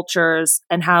 different cultures,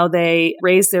 and how they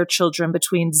raise their children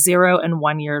between 0 and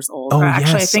 1 years old. Oh,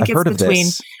 Actually, yes, I've heard of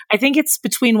this. I think it's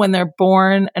between when they're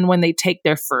born and when they take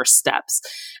their first steps.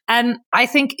 And I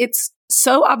think it's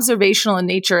so observational in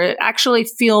nature. It actually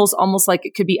feels almost like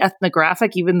it could be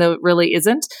ethnographic, even though it really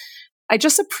isn't. I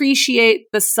just appreciate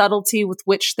the subtlety with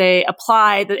which they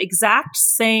apply the exact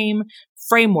same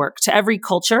framework to every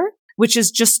culture, which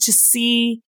is just to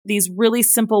see these really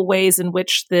simple ways in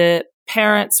which the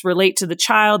parents relate to the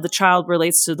child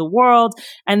relates to the world,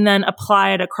 and then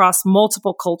apply it across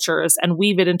multiple cultures and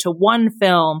weave it into one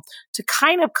film to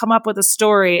kind of come up with a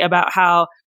story about how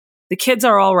the kids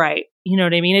are all right. You know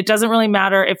what I mean? It doesn't really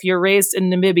matter if you're raised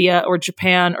in Namibia or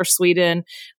Japan or Sweden.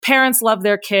 Parents love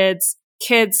their kids.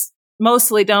 Kids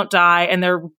mostly don't die, and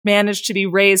they're managed to be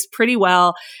raised pretty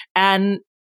well, and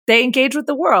they engage with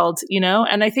the world,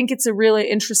 and I think it's a really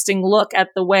interesting look at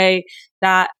the way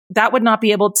that would not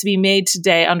be able to be made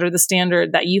today under the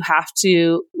standard that you have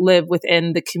to live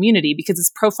within the community, because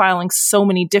it's profiling so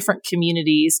many different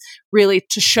communities really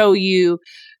to show you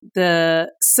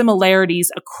the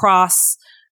similarities across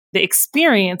the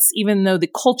experience, even though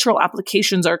the cultural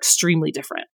applications are extremely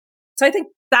different. So I think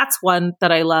that's one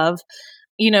that I love.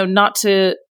 Not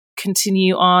to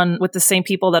continue on with the same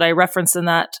people that I referenced in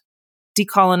that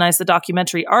Decolonize the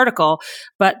Documentary article,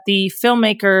 but the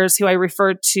filmmakers who I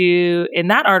referred to in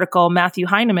that article, Matthew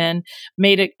Heineman,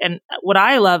 made it. And what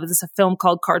I love is a film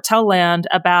called Cartel Land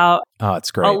about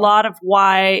it's great. A lot of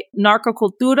why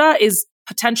narcocultura is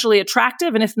potentially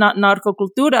attractive. And if not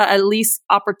narcocultura, at least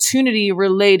opportunity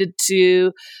related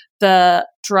to the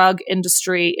drug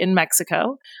industry in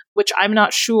Mexico, which I'm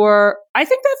not sure. I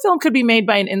think that film could be made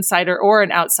by an insider or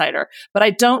an outsider, but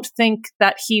I don't think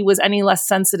that he was any less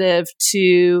sensitive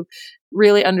to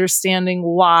really understanding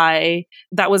why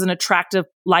that was an attractive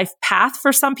life path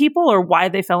for some people or why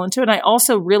they fell into it. And I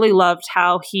also really loved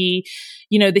how the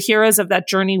heroes of that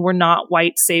journey were not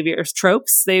white saviors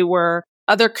tropes. They were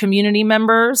other community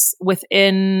members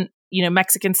within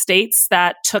Mexican states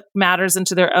that took matters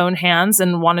into their own hands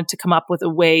and wanted to come up with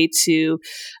a way to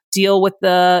deal with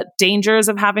the dangers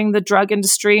of having the drug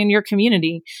industry in your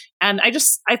community. And I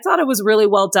thought it was really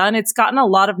well done. It's gotten a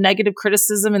lot of negative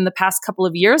criticism in the past couple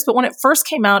of years, but when it first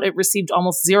came out, it received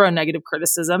almost 0 negative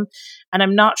criticism. And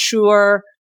I'm not sure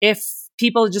if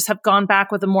people just have gone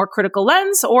back with a more critical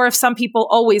lens, or if some people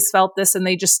always felt this and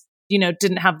they just,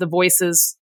 didn't have the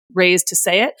voices raised to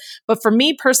say it. But for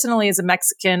me personally, as a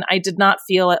Mexican, I did not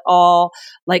feel at all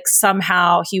like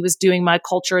somehow he was doing my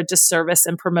culture a disservice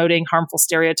and promoting harmful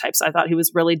stereotypes. I thought he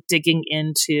was really digging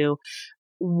into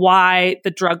why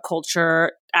the drug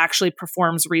culture actually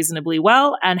performs reasonably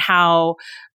well and how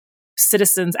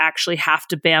citizens actually have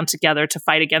to band together to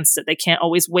fight against it. They can't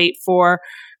always wait for,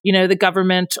 the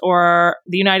government or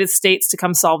the United States to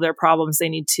come solve their problems. They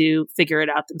need to figure it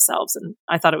out themselves. And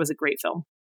I thought it was a great film.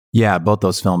 Yeah, both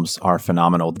those films are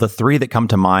phenomenal. The 3 that come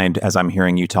to mind as I'm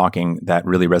hearing you talking that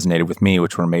really resonated with me,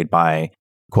 which were made by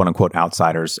quote unquote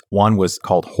outsiders. One was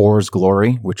called Whore's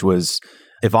Glory, which was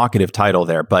evocative title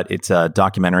there, but it's a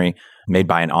documentary made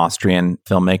by an Austrian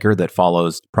filmmaker that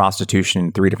follows prostitution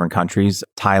in 3 different countries,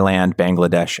 Thailand,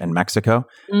 Bangladesh, and Mexico.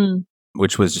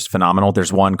 Which was just phenomenal.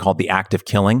 There's one called The Act of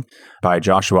Killing by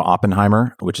Joshua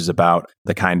Oppenheimer, which is about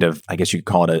the kind of, I guess you could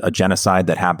call it a genocide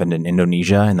that happened in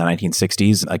Indonesia in the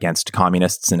 1960s against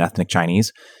communists and ethnic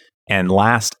Chinese. And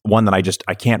last one that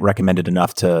I can't recommend it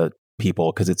enough to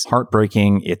people because it's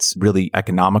heartbreaking. It's really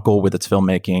economical with its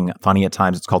filmmaking, funny at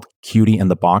times. It's called Cutie and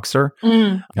the Boxer,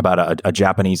 about a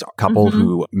Japanese couple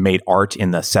who made art in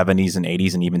the 70s and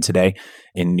 80s and even today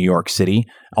in New York City.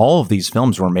 All of these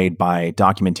films were made by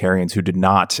documentarians who did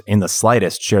not in the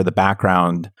slightest share the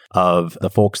background of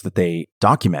the folks that they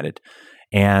documented.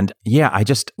 And yeah,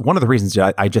 one of the reasons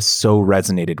I just so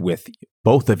resonated with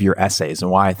both of your essays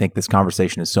and why I think this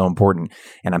conversation is so important,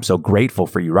 and I'm so grateful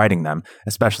for you writing them,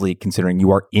 especially considering you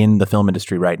are in the film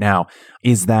industry right now,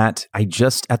 is that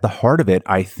at the heart of it,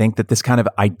 I think that this kind of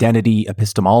identity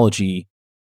epistemology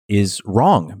is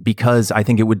wrong, because I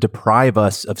think it would deprive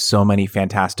us of so many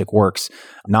fantastic works,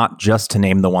 not just to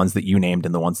name the ones that you named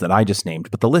and the ones that I just named,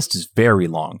 but the list is very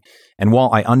long. And while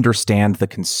I understand the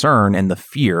concern and the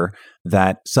fear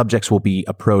that subjects will be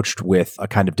approached with a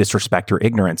kind of disrespect or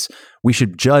ignorance, we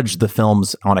should judge the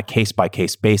films on a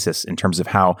case-by-case basis in terms of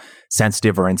how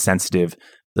sensitive or insensitive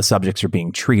the subjects are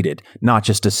being treated, not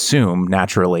just assume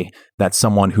naturally that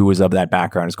someone who is of that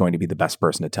background is going to be the best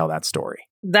person to tell that story.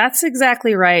 That's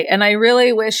exactly right. And I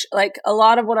really wish, like, a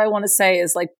lot of what I want to say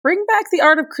is like, bring back the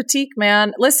art of critique,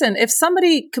 man. Listen, if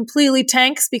somebody completely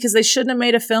tanks because they shouldn't have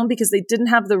made a film because they didn't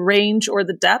have the range or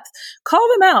the depth, call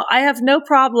them out. I have no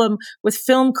problem with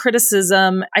film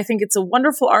criticism. I think it's a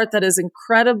wonderful art that is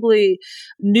incredibly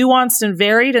nuanced and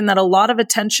varied, and that a lot of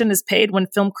attention is paid when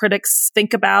film critics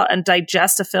think about and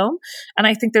digest a film. And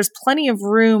I think there's plenty of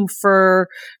room for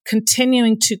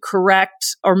continuing to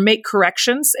correct or make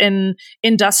corrections in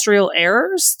industrial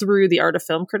errors through the art of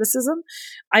film criticism.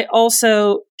 I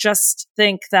also just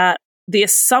think that the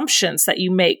assumptions that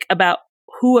you make about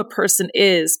who a person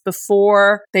is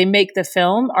before they make the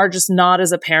film are just not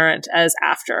as apparent as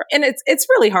after. And it's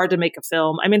really hard to make a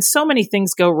film. I mean, so many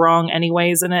things go wrong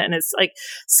anyways in it. And it's like,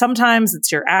 sometimes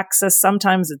it's your access,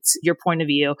 sometimes it's your point of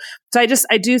view. So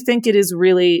I do think it is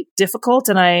really difficult.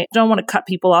 And I don't want to cut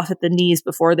people off at the knees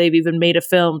before they've even made a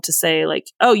film to say like,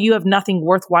 oh, you have nothing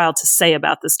worthwhile to say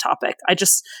about this topic. I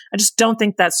just don't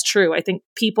think that's true. I think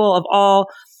people of all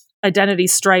identity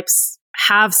stripes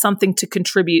have something to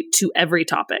contribute to every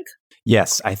topic.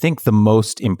 Yes, I think the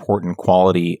most important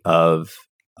quality of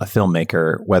a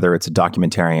filmmaker, whether it's a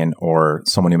documentarian or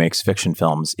someone who makes fiction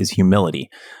films, is humility,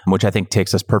 which I think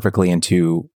takes us perfectly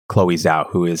into Chloe Zhao,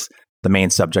 who is the main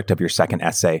subject of your second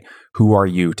essay. Who are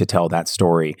you to tell that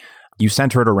story? You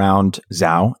centered around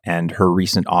Zhao and her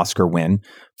recent Oscar win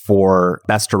for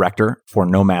Best Director for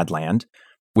Nomadland,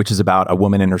 which is about a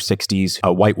woman in her 60s,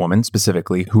 a white woman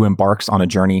specifically, who embarks on a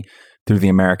journey through the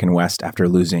American West after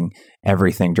losing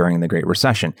everything during the Great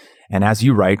Recession. And as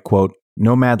you write, quote,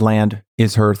 Nomadland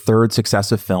is her third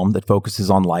successive film that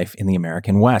focuses on life in the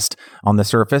American West. On the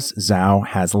surface, Zhao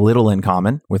has little in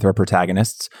common with her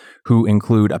protagonists, who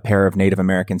include a pair of Native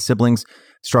American siblings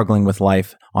struggling with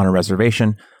life on a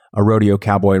reservation, a rodeo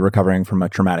cowboy recovering from a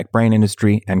traumatic brain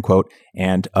injury, end quote,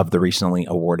 and of the recently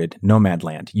awarded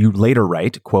Nomadland. You later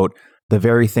write, quote, the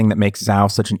very thing that makes Zhao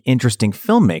such an interesting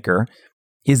filmmaker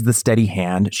is the steady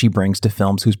hand she brings to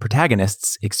films whose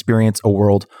protagonists experience a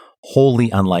world wholly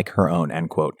unlike her own,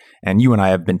 end quote. And you and I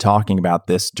have been talking about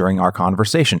this during our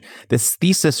conversation. This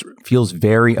thesis feels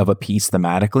very of a piece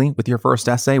thematically with your first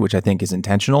essay, which I think is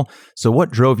intentional. So what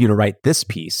drove you to write this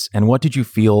piece, and what did you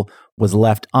feel was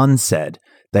left unsaid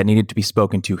that needed to be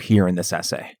spoken to here in this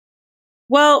essay?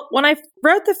 Well, when I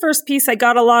wrote the first piece, I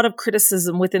got a lot of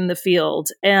criticism within the field,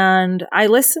 and I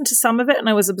listened to some of it and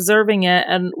I was observing it.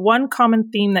 And one common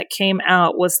theme that came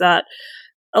out was that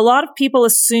a lot of people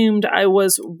assumed I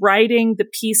was writing the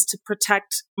piece to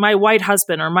protect my white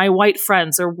husband or my white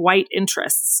friends or white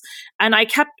interests. And I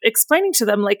kept explaining to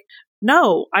them, like,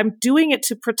 no, I'm doing it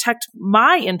to protect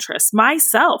my interests,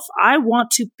 myself. I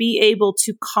want to be able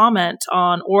to comment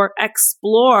on or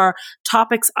explore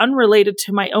topics unrelated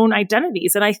to my own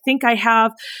identities. And I think I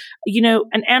have,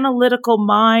 an analytical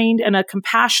mind and a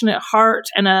compassionate heart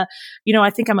and I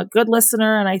think I'm a good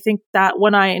listener. And I think that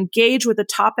when I engage with a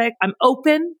topic, I'm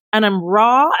open and I'm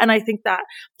raw. And I think that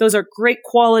those are great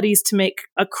qualities to make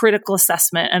a critical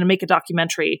assessment and make a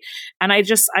documentary. And I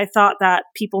thought that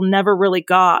people never really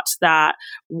got that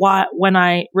when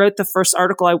I wrote the first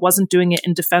article, I wasn't doing it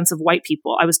in defense of white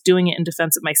people. I was doing it in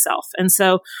defense of myself. And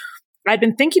so I'd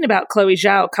been thinking about Chloe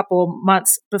Zhao a couple of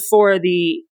months before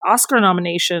the Oscar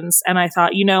nominations. And I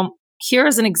thought, here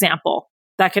is an example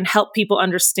that can help people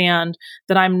understand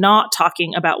that I'm not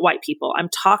talking about white people. I'm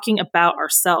talking about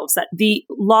ourselves. That the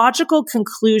logical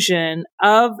conclusion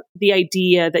of the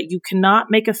idea that you cannot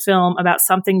make a film about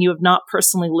something you have not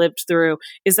personally lived through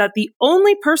is that the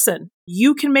only person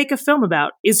you can make a film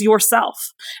about is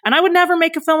yourself. And I would never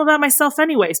make a film about myself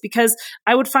anyways, because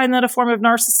I would find that a form of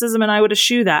narcissism and I would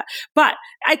eschew that. But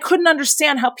I couldn't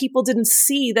understand how people didn't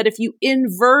see that if you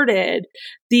inverted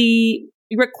the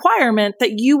requirement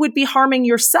that you would be harming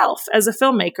yourself as a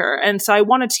filmmaker. And so I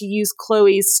wanted to use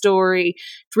Chloe's story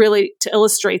really to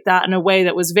illustrate that in a way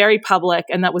that was very public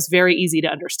and that was very easy to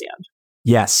understand.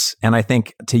 Yes. And I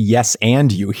think to yes and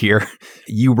you here,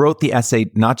 you wrote the essay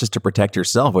not just to protect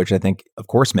yourself, which I think, of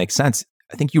course, makes sense.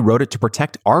 I think you wrote it to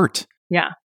protect art. Yeah.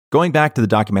 Going back to the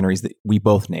documentaries that we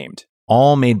both named,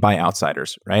 all made by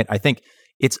outsiders, right? I think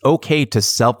it's okay to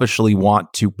selfishly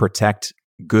want to protect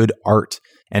good art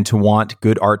and to want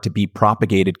good art to be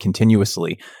propagated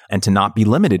continuously and to not be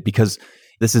limited, because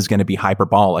this is going to be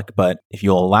hyperbolic, but if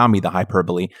you'll allow me the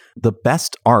hyperbole, the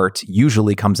best art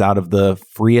usually comes out of the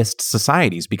freest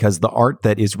societies, because the art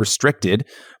that is restricted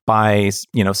by,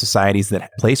 societies that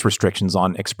place restrictions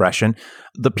on expression,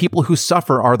 the people who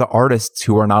suffer are the artists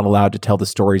who are not allowed to tell the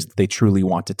stories that they truly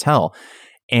want to tell.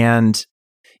 And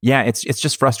yeah, it's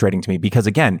just frustrating to me because,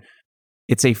 again,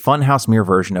 It's a funhouse mirror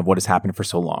version of what has happened for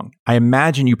so long. I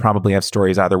imagine you probably have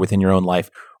stories either within your own life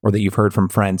or that you've heard from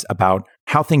friends about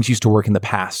how things used to work in the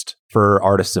past for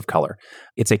artists of color.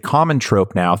 It's a common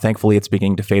trope now. Thankfully, it's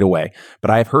beginning to fade away. But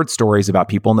I have heard stories about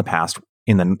people in the past,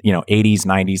 in the 80s,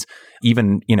 90s,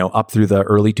 even up through the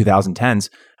early 2010s,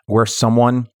 where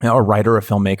someone, a writer, a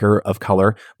filmmaker of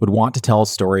color, would want to tell a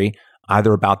story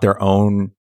either about their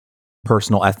own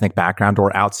personal ethnic background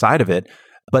or outside of it,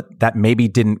 but that maybe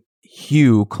didn't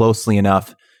hew closely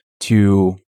enough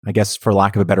to, I guess, for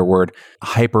lack of a better word, a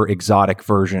hyper exotic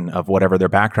version of whatever their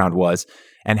background was,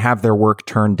 and have their work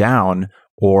turned down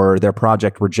or their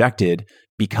project rejected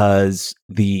because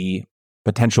the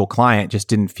potential client just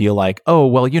didn't feel like, oh,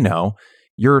 well,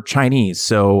 you're Chinese,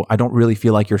 so I don't really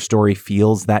feel like your story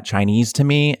feels that Chinese to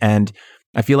me. And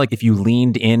I feel like if you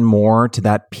leaned in more to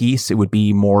that piece, it would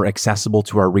be more accessible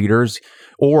to our readers.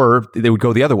 Or they would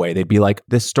go the other way. They'd be like,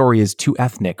 this story is too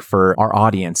ethnic for our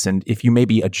audience. And if you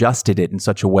maybe adjusted it in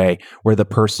such a way where the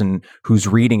person who's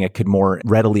reading it could more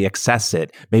readily access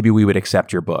it, maybe we would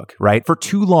accept your book, right? For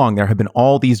too long, there have been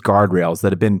all these guardrails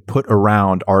that have been put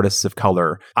around artists of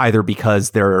color, either because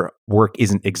their work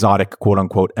isn't exotic, quote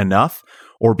unquote, enough,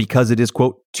 or because it is,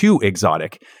 quote, too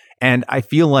exotic. And I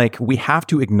feel like we have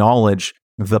to acknowledge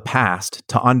the past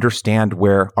to understand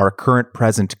where our current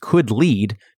present could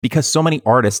lead, because so many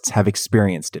artists have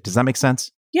experienced it. Does that make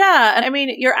sense? Yeah. And I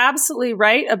mean, you're absolutely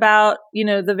right about,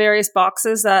 the various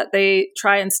boxes that they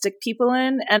try and stick people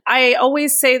in. And I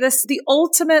always say this, the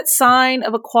ultimate sign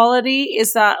of equality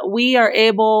is that we are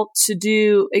able to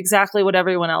do exactly what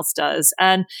everyone else does.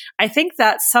 And I think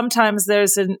that sometimes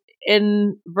there's an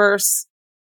inverse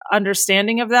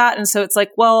understanding of that. And so it's like,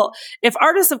 well, if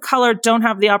artists of color don't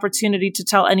have the opportunity to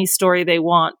tell any story they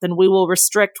want, then we will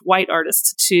restrict white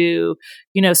artists to,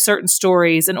 certain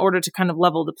stories in order to kind of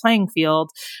level the playing field.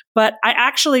 But I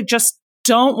actually just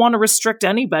don't want to restrict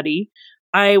anybody.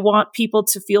 I want people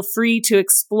to feel free to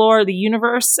explore the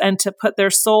universe and to put their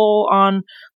soul on,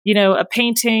 a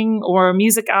painting or a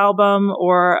music album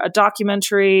or a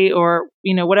documentary or,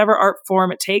 whatever art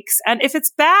form it takes. And if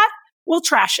it's bad, we'll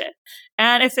trash it.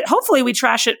 And hopefully we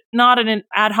trash it not in an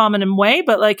ad hominem way,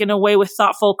 but like in a way with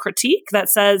thoughtful critique that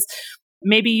says,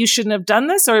 maybe you shouldn't have done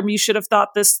this or you should have thought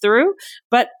this through.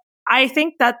 But I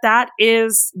think that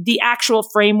is the actual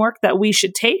framework that we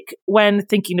should take when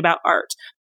thinking about art.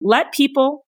 Let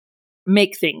people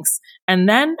make things and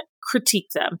then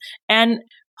critique them. And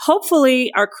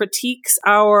hopefully our critiques,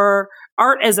 our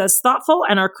art is as thoughtful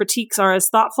and our critiques are as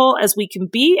thoughtful as we can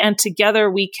be. And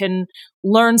together we can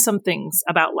learn some things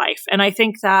about life. And I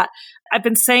think that I've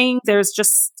been saying there's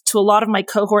just to a lot of my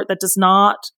cohort that does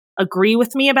not agree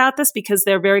with me about this because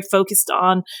they're very focused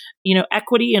on,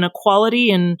 equity and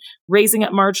equality and raising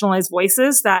up marginalized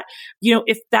voices that,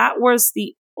 if that was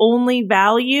the only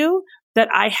value that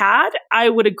I had, I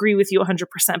would agree with you 100%.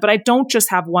 But I don't just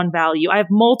have one value. I have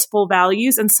multiple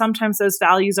values, and sometimes those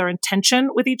values are in tension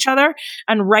with each other.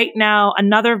 And right now,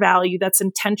 another value that's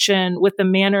in tension with the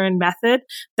manner and method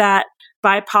that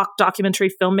BIPOC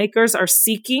documentary filmmakers are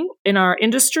seeking in our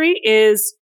industry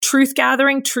is truth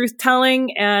gathering, truth telling,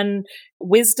 and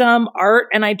wisdom, art.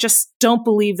 And I just don't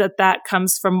believe that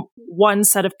comes from one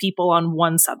set of people on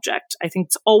one subject. I think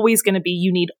it's always going to be,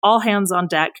 you need all hands on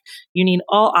deck, you need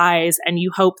all eyes, and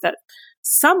you hope that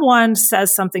someone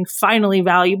says something finally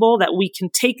valuable that we can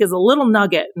take as a little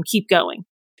nugget and keep going.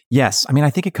 Yes. I mean, I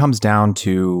think it comes down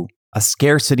to a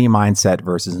scarcity mindset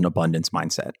versus an abundance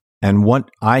mindset. And what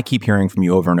I keep hearing from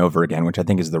you over and over again, which I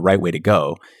think is the right way to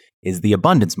go, is the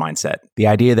abundance mindset. The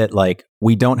idea that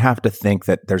we don't have to think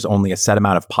that there's only a set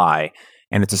amount of pie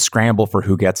and it's a scramble for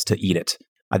who gets to eat it.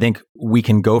 I think we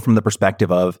can go from the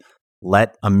perspective of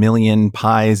let a million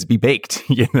pies be baked,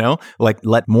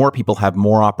 let more people have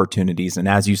more opportunities. And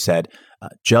as you said,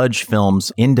 judge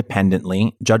films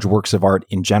independently, judge works of art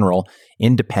in general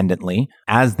independently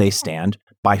as they stand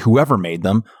by whoever made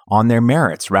them on their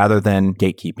merits rather than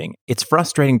gatekeeping. It's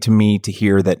frustrating to me to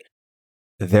hear that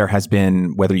there has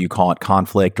been, whether you call it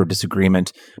conflict or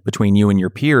disagreement between you and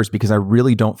your peers, because I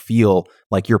really don't feel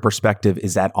like your perspective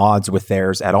is at odds with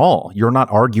theirs at all. You're not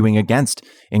arguing against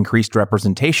increased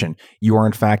representation. You are,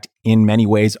 in fact, in many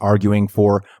ways arguing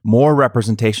for more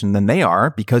representation than they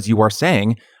are, because you are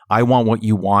saying, I want what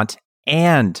you want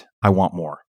and I want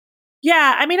more.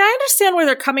 Yeah, I mean, I understand where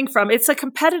they're coming from. It's a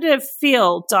competitive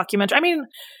field, documentary. I mean,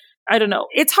 I don't know.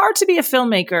 It's hard to be a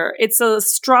filmmaker. It's a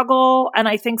struggle. And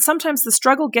I think sometimes the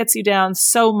struggle gets you down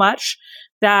so much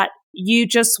that you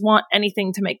just want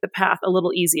anything to make the path a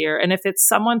little easier. And if it's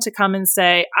someone to come and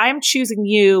say, I'm choosing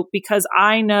you because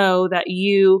I know that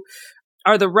you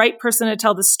are the right person to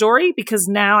tell the story because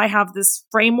now I have this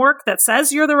framework that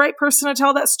says you're the right person to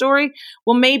tell that story,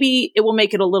 well, maybe it will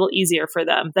make it a little easier for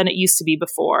them than it used to be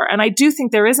before. And I do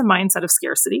think there is a mindset of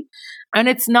scarcity, and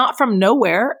it's not from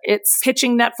nowhere. It's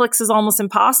pitching Netflix is almost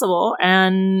impossible.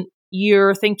 And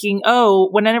you're thinking, oh,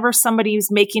 whenever somebody's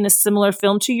making a similar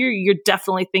film to you, you're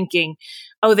definitely thinking,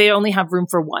 oh, they only have room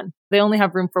for one. They only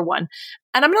have room for one.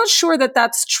 And I'm not sure that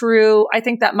that's true. I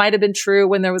think that might have been true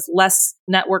when there was less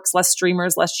networks, less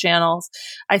streamers, less channels.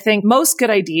 I think most good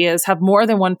ideas have more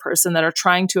than one person that are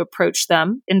trying to approach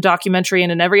them in documentary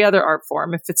and in every other art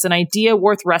form. If it's an idea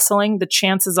worth wrestling, the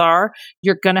chances are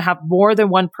you're going to have more than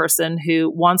one person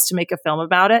who wants to make a film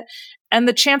about it. And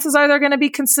the chances are they're going to be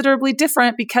considerably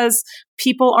different because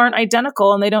people aren't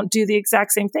identical and they don't do the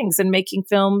exact same things. And making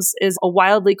films is a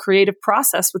wildly creative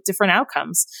process with different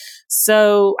outcomes.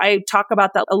 So I talk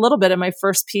about that a little bit in my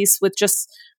first piece with just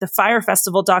the Fire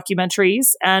Festival documentaries.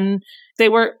 And they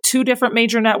were two different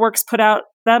major networks put out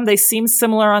them. They seemed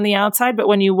similar on the outside, but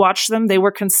when you watch them, they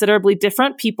were considerably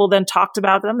different. People then talked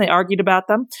about them. They argued about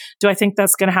them. Do I think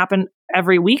that's going to happen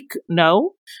every week?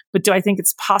 No. But do I think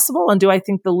it's possible? And do I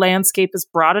think the landscape is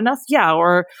broad enough? Yeah.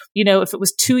 Or, if it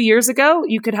was 2 years ago,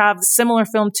 you could have a similar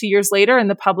film 2 years later and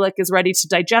the public is ready to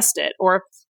digest it. Or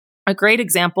a great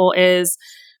example is,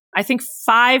 I think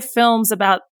 5 films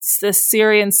about the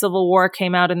Syrian civil war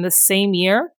came out in the same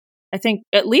year. I think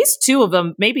at least 2 of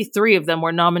them, maybe 3 of them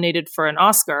were nominated for an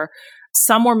Oscar.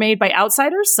 Some were made by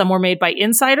outsiders. Some were made by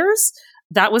insiders.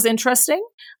 That was interesting.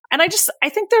 And I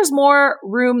think there's more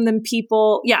room than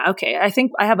people. Yeah, okay. I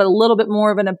think I have a little bit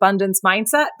more of an abundance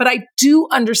mindset, but I do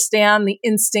understand the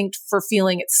instinct for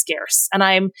feeling it's scarce. And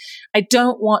I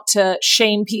don't want to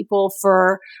shame people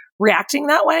for reacting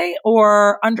that way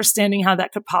or understanding how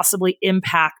that could possibly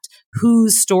impact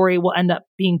whose story will end up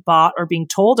being bought or being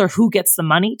told or who gets the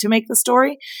money to make the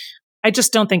story. I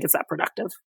just don't think it's that productive.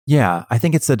 Yeah, I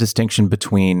think it's a distinction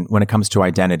between, when it comes to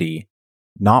identity,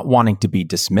 not wanting to be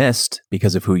dismissed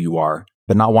because of who you are,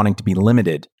 but not wanting to be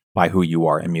limited by who you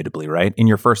are immutably, right? In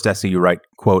your first essay, you write,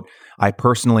 quote, "I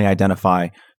personally identify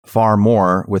far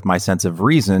more with my sense of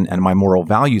reason and my moral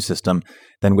value system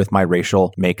than with my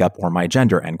racial makeup or my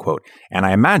gender," end quote. And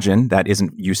I imagine that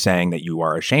isn't you saying that you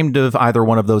are ashamed of either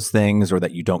one of those things or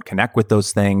that you don't connect with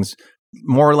those things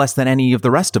more or less than any of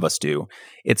the rest of us do.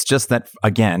 It's just that,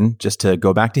 again, just to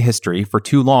go back to history, for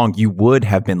too long, you would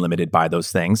have been limited by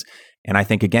those things. And I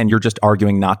think, again, you're just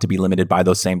arguing not to be limited by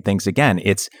those same things again.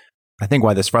 I think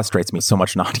why this frustrates me so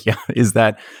much, Nadia, is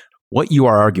that what you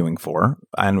are arguing for,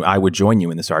 and I would join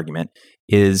you in this argument,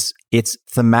 is it's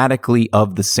thematically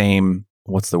of the same,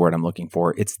 what's the word I'm looking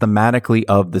for? It's thematically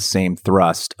of the same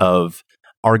thrust of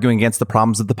arguing against the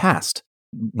problems of the past.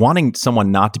 Wanting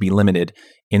someone not to be limited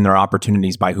in their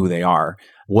opportunities by who they are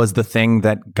was the thing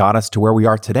that got us to where we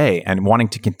are today. And wanting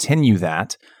to continue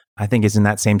that, I think, is in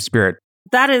that same spirit.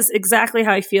 That is exactly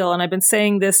how I feel. And I've been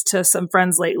saying this to some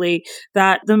friends lately,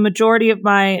 that the majority of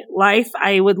my life,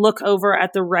 I would look over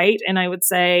at the right and I would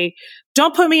say,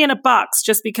 don't put me in a box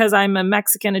just because I'm a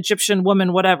Mexican, Egyptian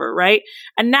woman, whatever, right?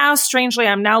 And now, strangely,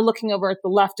 I'm now looking over at the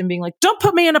left and being like, don't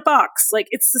put me in a box. Like,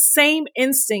 it's the same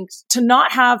instinct to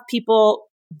not have people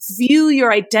view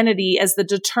your identity as the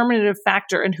determinative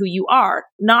factor in who you are.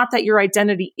 Not that your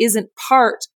identity isn't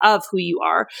part of who you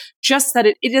are, just that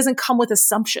it doesn't come with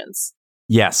assumptions.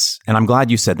 Yes. And I'm glad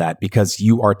you said that, because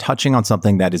you are touching on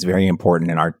something that is very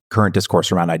important in our current discourse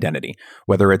around identity,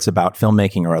 whether it's about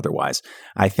filmmaking or otherwise.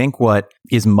 I think what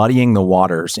is muddying the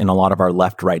waters in a lot of our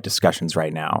left-right discussions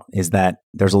right now is that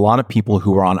there's a lot of people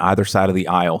who are on either side of the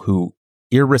aisle who,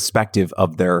 irrespective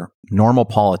of their normal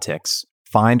politics,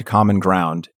 find common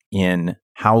ground in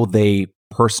how they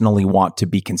personally want to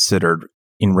be considered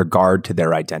in regard to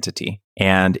their identity.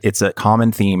 And it's a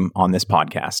common theme on this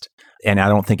podcast. And I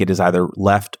don't think it is either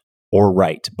left or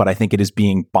right, but I think it is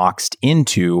being boxed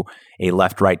into a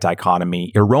left-right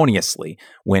dichotomy erroneously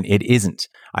when it isn't.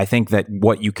 I think that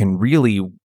what you can really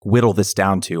whittle this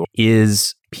down to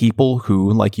is people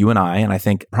who, like you and I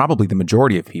think probably the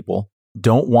majority of people,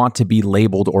 don't want to be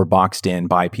labeled or boxed in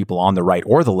by people on the right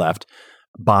or the left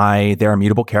by their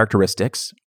immutable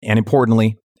characteristics. And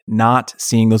importantly, not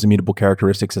seeing those immutable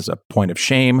characteristics as a point of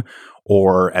shame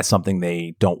or as something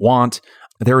they don't want.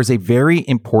 There is a very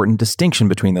important distinction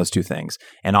between those two things,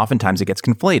 and oftentimes it gets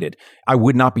conflated. I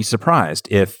would not be surprised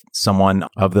if someone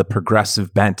of the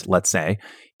progressive bent, let's say,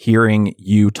 hearing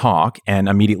you talk and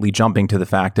immediately jumping to the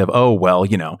fact of, oh, well,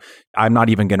 I'm not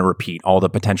even going to repeat all the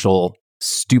potential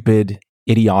stupid,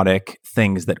 idiotic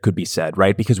things that could be said,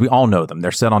 right? Because we all know them.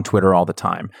 They're said on Twitter all the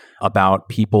time about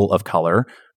people of color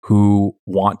who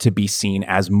want to be seen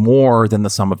as more than the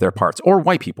sum of their parts, or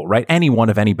white people, right? Anyone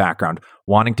of any background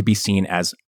wanting to be seen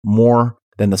as more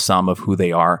than the sum of who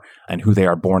they are and who they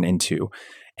are born into.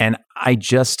 And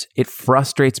it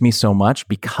frustrates me so much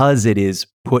because it is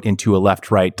put into a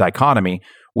left-right dichotomy,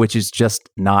 which is just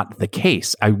not the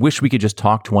case. I wish we could just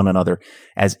talk to one another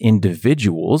as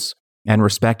individuals and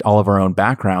respect all of our own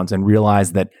backgrounds and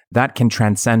realize that that can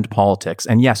transcend politics.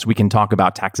 And yes, we can talk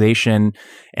about taxation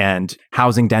and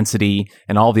housing density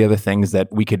and all the other things that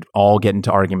we could all get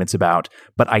into arguments about.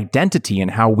 But identity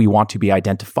and how we want to be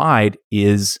identified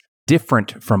is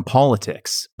different from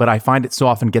politics. But I find it so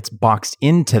often gets boxed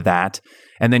into that,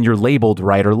 and then you're labeled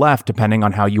right or left depending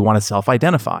on how you want to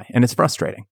self-identify. And it's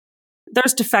frustrating.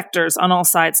 There's defectors on all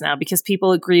sides now because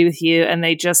people agree with you and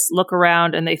they just look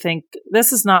around and they think,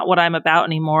 this is not what I'm about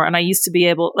anymore. And I used to be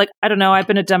able, I don't know, I've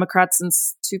been a Democrat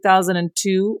since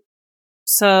 2002.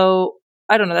 So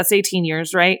I don't know, that's 18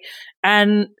 years, right?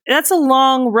 And that's a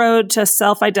long road to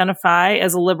self-identify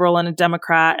as a liberal and a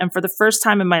Democrat. And for the first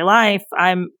time in my life,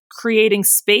 I'm creating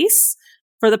space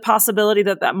for the possibility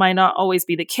that that might not always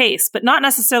be the case, but not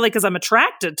necessarily because I'm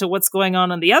attracted to what's going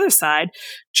on the other side,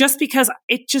 just because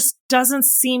it just doesn't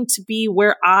seem to be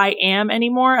where I am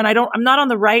anymore. And I'm not on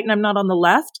the right and I'm not on the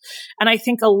left. And I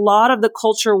think a lot of the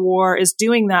culture war is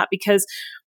doing that because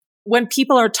when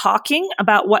people are talking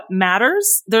about what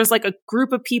matters, there's like a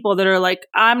group of people that are like,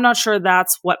 I'm not sure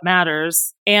that's what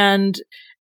matters. And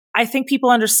I think people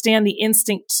understand the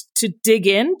instinct to dig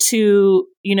into,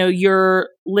 your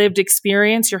lived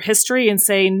experience, your history, and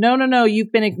say, no,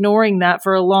 you've been ignoring that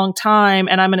for a long time.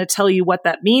 And I'm going to tell you what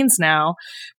that means now.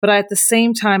 But at the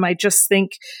same time, I just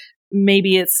think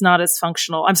maybe it's not as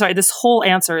functional. I'm sorry, this whole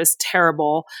answer is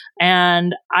terrible.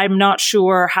 And I'm not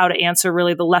sure how to answer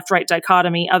really the left-right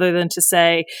dichotomy other than to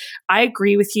say, I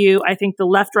agree with you. I think the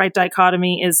left-right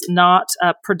dichotomy is not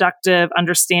a productive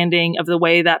understanding of the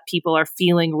way that people are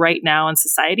feeling right now in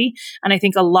society. And I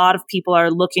think a lot of people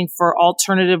are looking for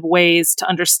alternative ways to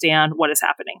understand what is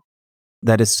happening.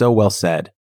 That is so well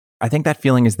said. I think that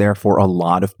feeling is there for a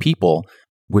lot of people,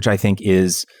 which I think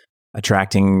is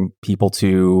attracting people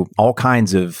to all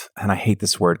kinds of, and I hate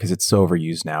this word because it's so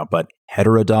overused now, but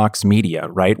heterodox media,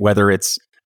 right? Whether it's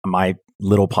my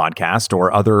little podcast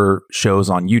or other shows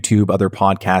on YouTube, other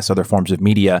podcasts, other forms of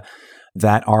media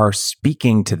that are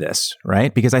speaking to this,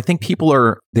 right? Because I think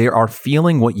they are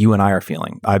feeling what you and I are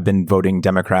feeling. I've been voting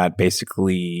Democrat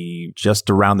basically just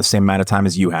around the same amount of time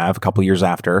as you have, a couple of years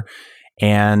after.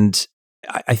 And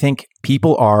I think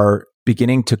people are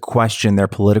beginning to question their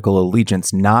political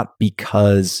allegiance, not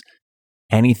because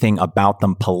anything about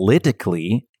them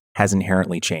politically has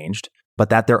inherently changed,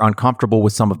 but that they're uncomfortable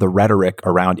with some of the rhetoric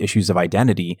around issues of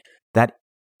identity that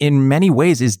in many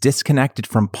ways is disconnected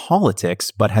from politics,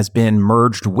 but has been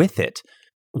merged with it.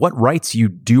 What rights you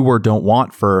do or don't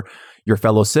want for your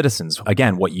fellow citizens.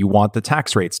 Again, what you want the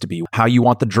tax rates to be, how you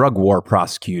want the drug war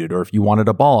prosecuted, or if you want it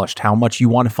abolished, how much you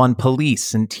want to fund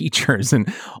police and teachers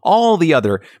and all the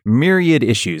other myriad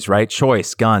issues, right?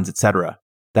 Choice, guns, etc.,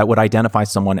 that would identify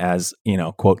someone as,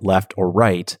 quote, left or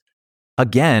right,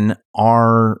 again,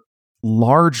 are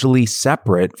largely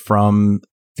separate from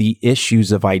the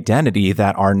issues of identity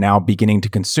that are now beginning to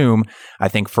consume, I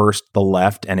think, first the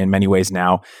left, and in many ways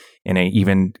now, in a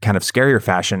even kind of scarier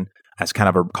fashion, as kind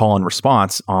of a call and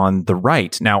response on the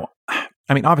right. Now,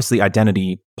 I mean, obviously,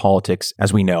 identity politics,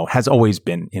 as we know, has always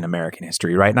been in American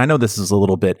history, right? And I know this is a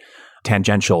little bit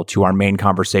tangential to our main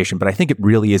conversation, but I think it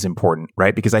really is important,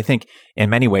 right? Because I think in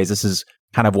many ways, this is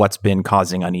kind of what's been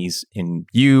causing unease in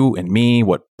you and me,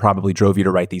 what probably drove you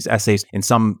to write these essays in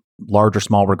some large or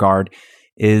small regard,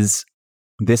 is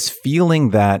this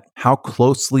feeling that how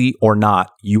closely or not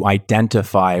you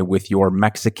identify with your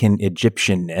Mexican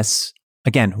Egyptianness,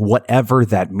 again, whatever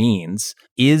that means,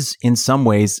 is in some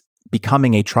ways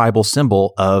becoming a tribal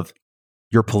symbol of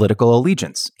your political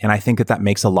allegiance. And I think that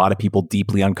makes a lot of people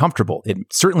deeply uncomfortable. It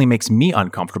certainly makes me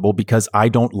uncomfortable because I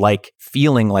don't like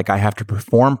feeling like I have to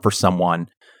perform for someone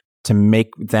to make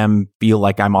them feel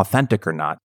like I'm authentic or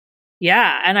not.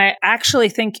 Yeah. And I actually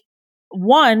think,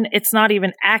 one, it's not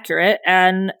even accurate.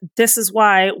 And this is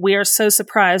why we are so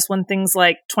surprised when things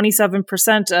like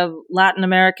 27% of Latin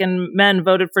American men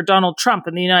voted for Donald Trump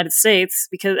in the United States,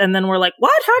 and then we're like,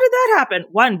 what? How did that happen?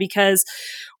 One, because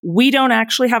we don't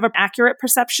actually have an accurate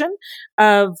perception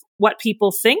of what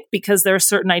people think because there's a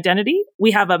certain identity.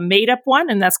 We have a made up one,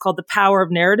 and that's called the power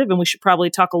of narrative. And we should probably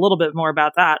talk a little bit more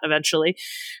about that eventually.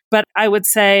 But I would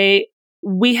say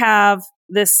we have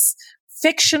this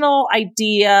fictional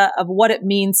idea of what it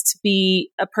means to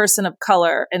be a person of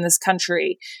color in this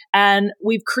country. And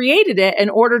we've created it in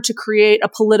order to create a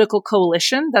political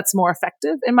coalition that's more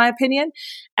effective, in my opinion.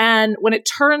 And when it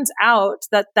turns out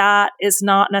that that is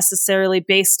not necessarily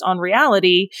based on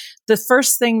reality, the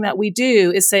first thing that we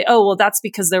do is say, oh, well, that's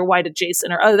because they're white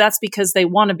adjacent, or, oh, that's because they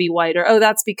want to be white, or, oh,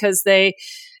 that's because they've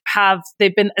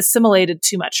been assimilated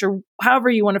too much, or however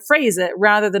you want to phrase it,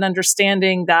 rather than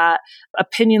understanding that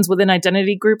opinions within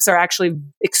identity groups are actually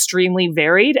extremely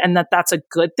varied and that that's a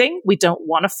good thing. We don't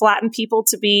want to flatten people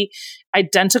to be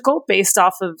identical based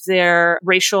off of their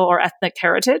racial or ethnic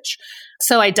heritage.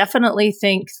 So I definitely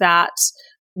think that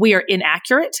we are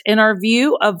inaccurate in our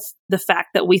view of the fact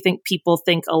that we think people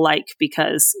think alike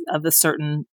because of a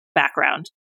certain background.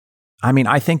 I mean,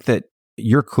 I think that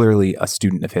you're clearly a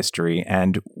student of history,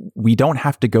 and we don't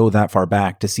have to go that far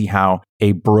back to see how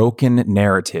a broken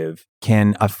narrative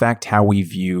can affect how we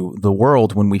view the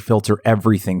world when we filter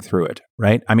everything through it,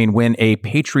 right? I mean, when a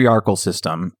patriarchal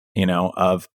system,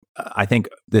 I think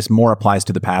this more applies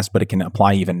to the past, but it can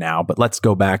apply even now. But let's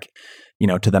go back,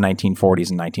 to the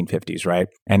 1940s and 1950s, right?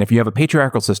 And if you have a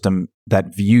patriarchal system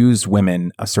that views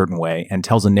women a certain way and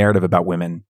tells a narrative about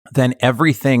women, then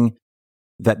everything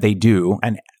that they do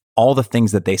and all the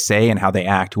things that they say and how they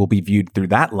act will be viewed through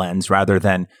that lens rather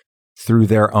than through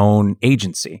their own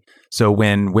agency. So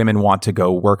when women want to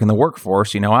go work in the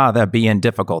workforce, that'd be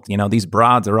difficult. These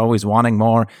broads are always wanting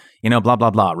more, blah,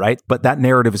 blah, blah, right? But that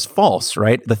narrative is false,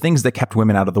 right? The things that kept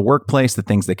women out of the workplace, the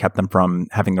things that kept them from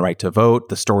having the right to vote,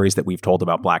 the stories that we've told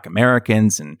about Black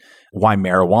Americans and why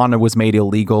marijuana was made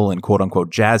illegal and quote unquote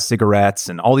jazz cigarettes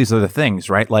and all these other things,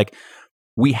 right? Like,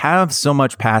 we have so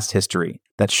much past history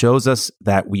that shows us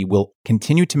that we will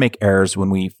continue to make errors when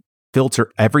we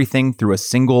filter everything through a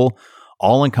single,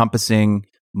 all-encompassing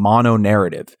mono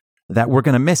narrative, that we're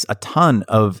going to miss a ton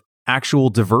of actual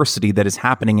diversity that is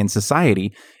happening in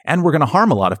society, and we're going to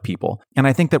harm a lot of people. And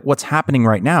I think that what's happening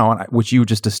right now, which you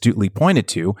just astutely pointed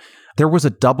to, there was a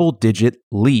double-digit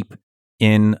leap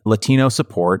in Latino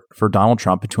support for Donald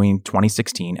Trump between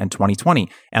 2016 and 2020.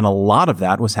 And a lot of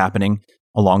that was happening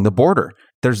along the border.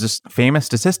 There's this famous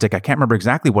statistic. I can't remember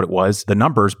exactly what it was, the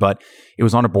numbers, but it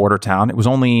was on a border town. It was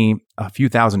only a few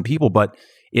thousand people, but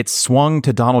it swung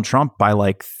to Donald Trump by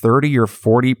like 30 or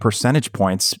 40 percentage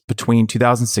points between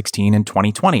 2016 and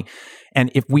 2020.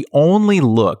 And if we only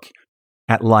look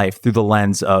at life through the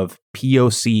lens of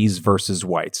POCs versus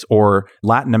whites, or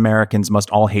Latin Americans must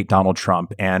all hate Donald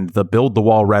Trump, and the build the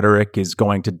wall rhetoric is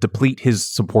going to deplete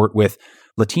his support with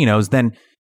Latinos, then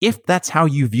if that's how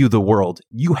you view the world,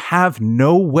 you have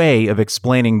no way of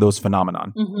explaining those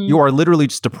phenomenon. Mm-hmm. You are literally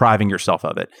just depriving yourself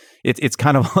of it. It's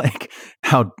kind of like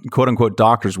how quote unquote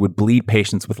doctors would bleed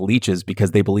patients with leeches because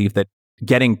they believe that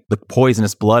getting the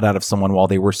poisonous blood out of someone while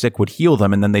they were sick would heal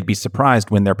them, and then they'd be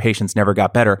surprised when their patients never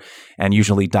got better and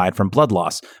usually died from blood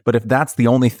loss. But if that's the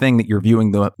only thing that you're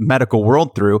viewing the medical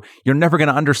world through, you're never going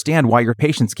to understand why your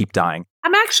patients keep dying.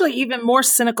 I'm actually even more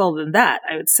cynical than that,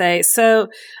 I would say. So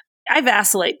I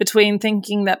vacillate between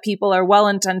thinking that people are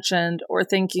well-intentioned or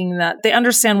thinking that they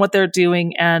understand what they're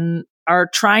doing and are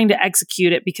trying to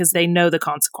execute it because they know the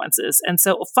consequences. And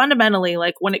so fundamentally,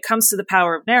 like when it comes to the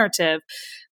power of narrative,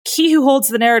 he who holds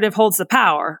the narrative holds the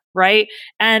power, right?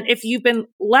 And if you've been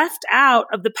left out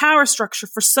of the power structure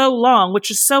for so long,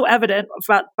 which is so evident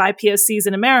by POCs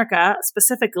in America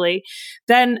specifically,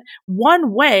 then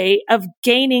one way of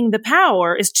gaining the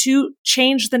power is to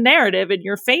change the narrative in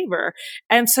your favor.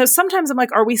 And so sometimes I'm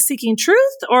like, are we seeking truth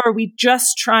or are we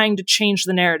just trying to change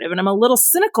the narrative? And I'm a little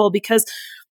cynical because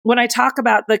when I talk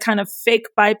about the kind of fake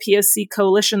BIPOC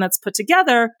coalition that's put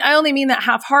together, I only mean that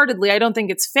half-heartedly. I don't think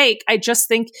it's fake. I just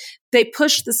think they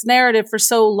pushed this narrative for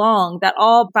so long that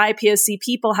all BIPOC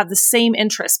people have the same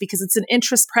interest because it's an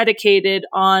interest predicated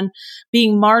on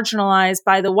being marginalized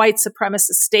by the white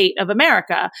supremacist state of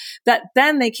America, that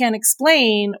then they can't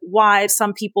explain why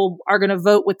some people are going to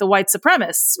vote with the white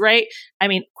supremacists, right? I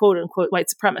mean, quote unquote, white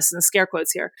supremacists in the scare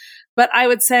quotes here. But I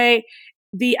would say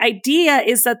the idea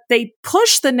is that they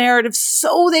push the narrative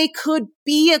so they could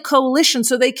be a coalition,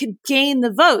 so they could gain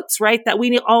the votes, right? That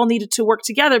we all needed to work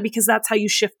together because that's how you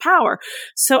shift power.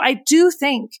 So I do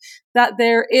think that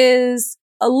there is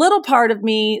a little part of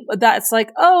me that's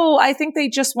like, oh, I think they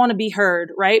just want to be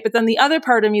heard, right? But then the other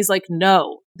part of me is like,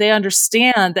 no, they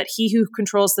understand that he who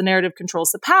controls the narrative controls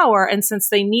the power. And since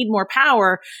they need more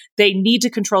power, they need to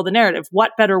control the narrative.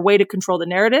 What better way to control the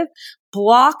narrative?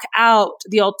 Block out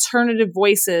the alternative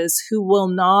voices who will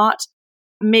not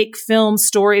make films,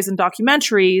 stories, and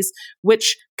documentaries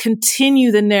which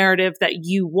continue the narrative that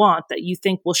you want, that you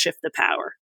think will shift the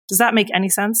power. Does that make any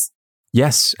sense?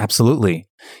 Yes, absolutely.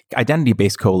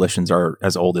 Identity-based coalitions are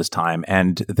as old as time,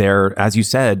 and they're, as you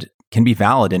said, can be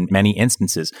valid in many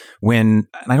instances. And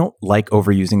I don't like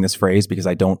overusing this phrase because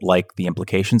I don't like the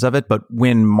implications of it, but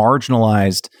when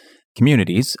marginalized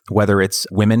communities, whether it's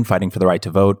women fighting for the right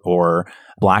to vote or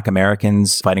Black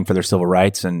Americans fighting for their civil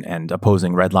rights and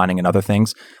opposing redlining and other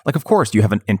things, like, of course, you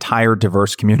have an entire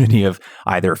diverse community of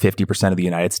either 50% of the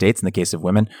United States in the case of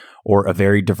women, or a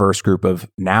very diverse group of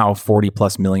now 40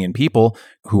 plus million people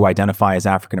who identify as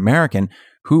African American,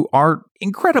 who are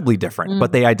incredibly different,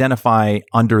 but they identify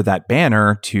under that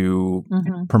banner to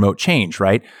promote change,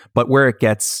 right? But where it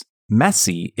gets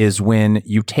messy is when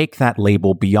you take that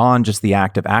label beyond just the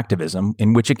act of activism,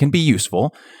 in which it can be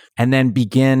useful, and then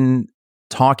begin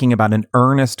talking about an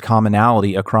earnest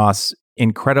commonality across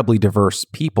incredibly diverse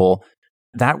people.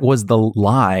 That was the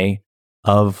lie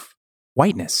of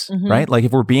whiteness, right? Like,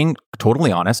 if we're being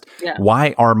totally honest,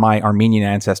 why are my Armenian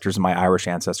ancestors and my Irish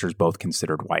ancestors both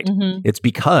considered white? It's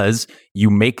because you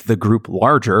make the group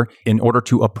larger in order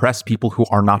to oppress people who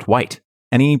are not white.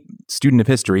 Any student of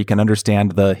history can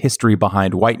understand the history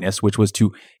behind whiteness, which was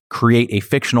to create a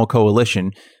fictional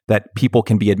coalition that people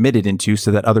can be admitted into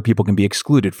so that other people can be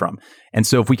excluded from. And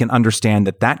so if we can understand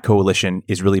that that coalition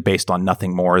is really based on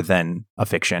nothing more than a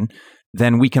fiction,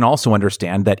 then we can also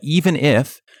understand that even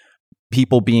if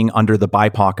people being under the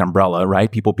BIPOC umbrella,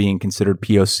 right, people being considered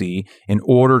POC, in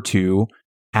order to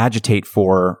agitate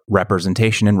for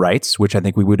representation and rights, which I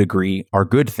think we would agree are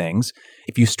good things,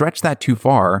 if you stretch that too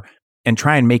far and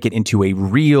try and make it into a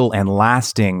real and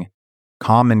lasting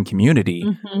common community,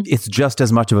 it's just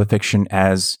as much of a fiction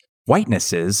as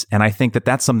whiteness is. And I think that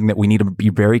that's something that we need to be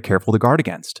very careful to guard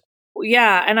against.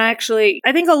 Yeah. And I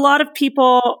think a lot of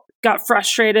people got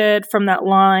frustrated from that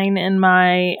line in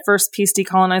my first piece,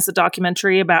 Decolonize the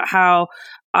Documentary, about how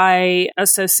I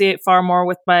associate far more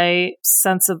with my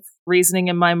sense of reasoning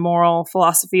and my moral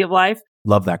philosophy of life.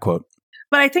 Love that quote.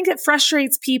 But I think it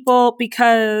frustrates people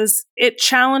because it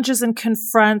challenges and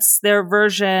confronts their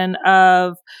version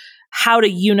of how to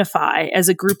unify as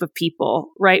a group of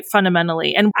people, right?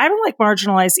 Fundamentally. And I don't like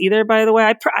marginalized either, by the way.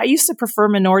 I used to prefer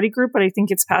minority group, but I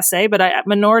think it's passé. But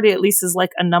minority at least is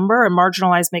like a number, and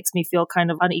marginalized makes me feel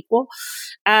kind of unequal.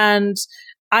 And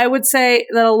I would say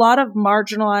that a lot of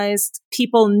marginalized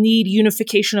people need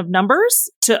unification of numbers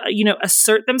to,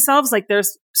 assert themselves, like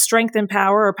there's strength in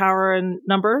power or power in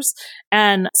numbers.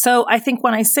 And so I think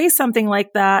when I say something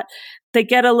like that, they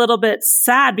get a little bit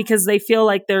sad because they feel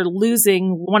like they're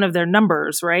losing one of their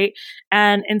numbers, right?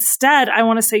 And instead, I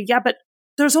want to say, yeah, but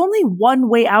there's only one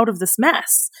way out of this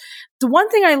mess. The one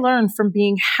thing I learned from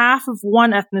being half of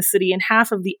one ethnicity and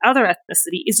half of the other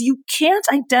ethnicity is you can't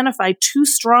identify too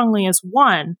strongly as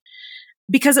one,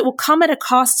 because it will come at a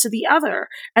cost to the other,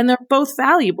 and they're both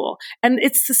valuable. And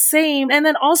it's the same. And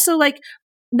then also, like,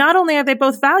 not only are they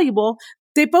both valuable,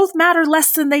 they both matter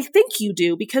less than they think you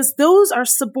do, because those are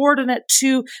subordinate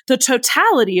to the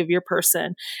totality of your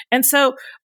person. And so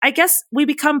I guess we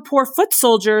become poor foot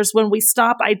soldiers when we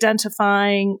stop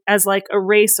identifying as like a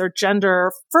race or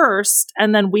gender first,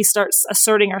 and then we start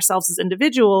asserting ourselves as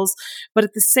individuals. But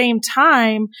at the same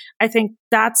time, I think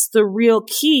that's the real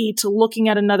key to looking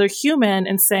at another human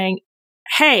and saying,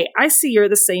 hey, I see you're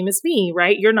the same as me,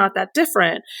 right? You're not that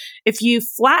different. If you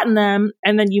flatten them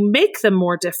and then you make them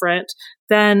more different,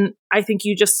 then I think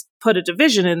you just put a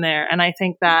division in there. And I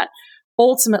think that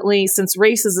ultimately, since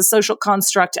race is a social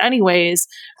construct anyways,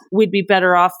 we'd be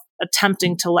better off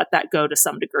attempting to let that go to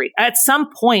some degree. At some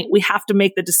point, we have to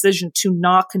make the decision to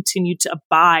not continue to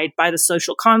abide by the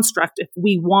social construct if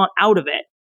we want out of it.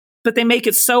 But they make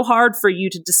it so hard for you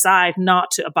to decide not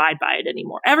to abide by it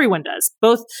anymore. Everyone does.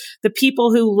 Both the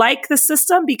people who like the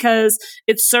system because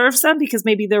it serves them, because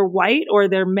maybe they're white or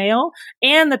they're male,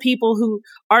 and the people who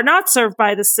are not served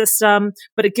by the system,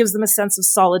 but it gives them a sense of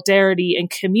solidarity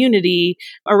and community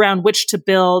around which to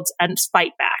build and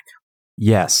fight back.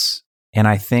 Yes. And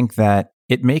I think that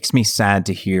it makes me sad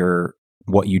to hear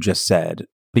what you just said,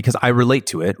 because I relate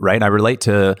to it, right? I relate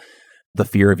to the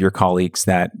fear of your colleagues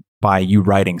that by you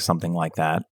writing something like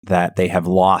that, that they have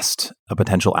lost a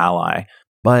potential ally.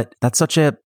 But that's such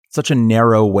a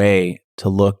narrow way to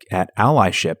look at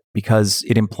allyship, because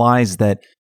it implies that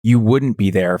you wouldn't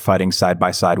be there fighting side by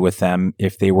side with them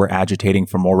if they were agitating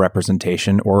for more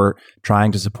representation or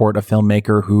trying to support a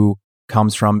filmmaker who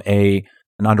comes from an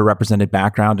underrepresented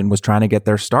background and was trying to get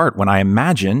their start. When I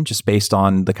imagine, just based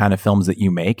on the kind of films that you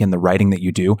make and the writing that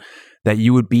you do, that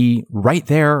you would be right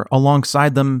there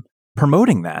alongside them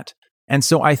promoting that. And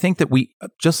so I think that we,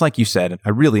 just like you said, I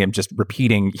really am just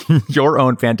repeating your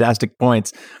own fantastic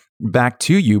points back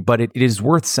to you, but it is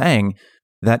worth saying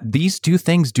that these two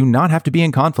things do not have to be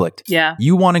in conflict. Yeah.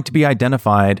 You wanting to be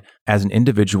identified as an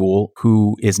individual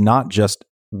who is not just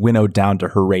winnowed down to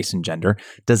her race and gender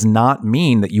does not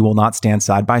mean that you will not stand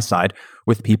side by side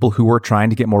with people who are trying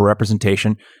to get more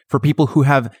representation for people who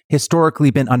have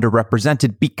historically been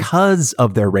underrepresented because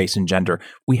of their race and gender.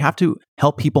 We have to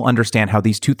help people understand how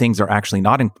these two things are actually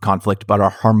not in conflict, but are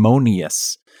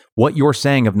harmonious. What you're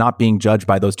saying of not being judged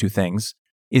by those two things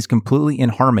is completely in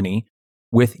harmony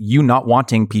with you not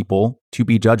wanting people to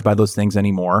be judged by those things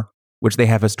anymore, which they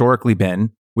have historically been,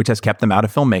 which has kept them out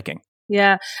of filmmaking.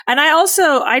 Yeah. And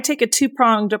I take a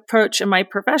two-pronged approach in my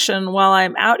profession. While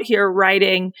I'm out here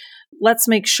writing, let's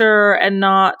make sure and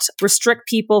not restrict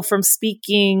people from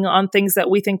speaking on things that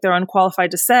we think they're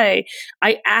unqualified to say.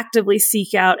 I actively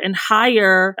seek out and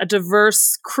hire a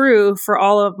diverse crew for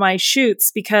all of my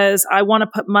shoots because I want to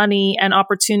put money and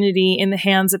opportunity in the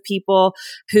hands of people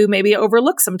who maybe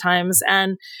overlook sometimes.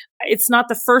 And it's not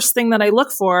the first thing that I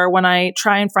look for when I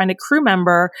try and find a crew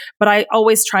member, but I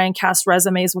always try and cast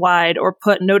resumes wide or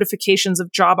put notifications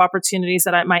of job opportunities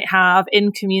that I might have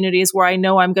in communities where I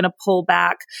know I'm going to pull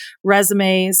back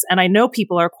resumes and I know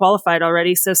people are qualified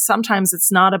already. So sometimes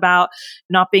it's not about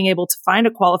not being able to find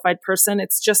a qualified person.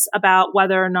 It's just about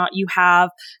whether or not you have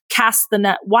cast the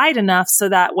net wide enough so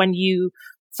that when you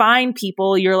find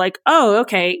people, you're like, oh,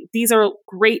 okay, these are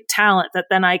great talent that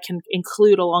then I can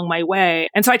include along my way.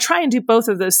 And so I try and do both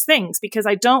of those things because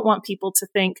I don't want people to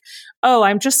think, oh,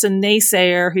 I'm just a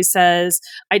naysayer who says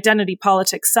identity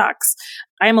politics sucks.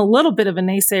 I am a little bit of a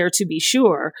naysayer to be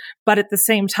sure, but at the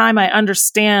same time, I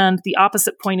understand the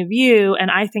opposite point of view.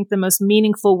 And I think the most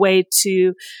meaningful way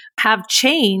to have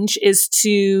change is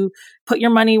to put your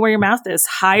money where your mouth is,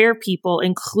 hire people,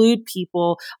 include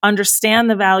people, understand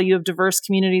the value of diverse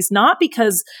communities, not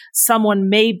because someone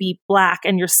may be Black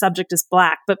and your subject is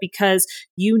Black, but because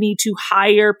you need to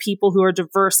hire people who are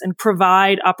diverse and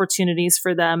provide opportunities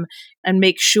for them and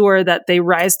make sure that they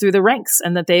rise through the ranks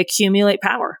and that they accumulate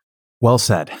power. Well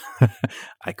said.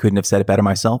 I couldn't have said it better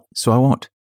myself, so I won't.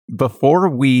 Before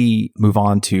we move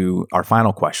on to our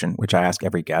final question, which I ask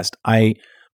every guest, I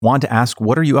want to ask,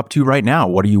 what are you up to right now?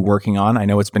 What are you working on? I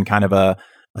know it's been kind of a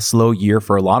slow year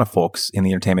for a lot of folks in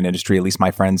the entertainment industry, at least my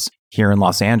friends here in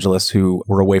Los Angeles who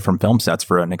were away from film sets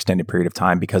for an extended period of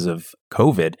time because of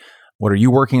COVID. What are you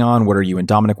working on? What are you and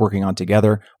Dominic working on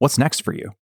together? What's next for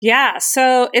you? Yeah,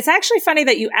 so it's actually funny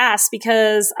that you asked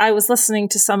because I was listening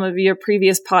to some of your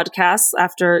previous podcasts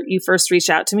after you first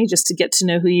reached out to me just to get to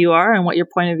know who you are and what your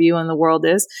point of view on the world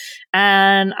is.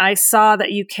 And I saw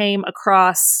that you came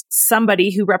across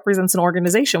somebody who represents an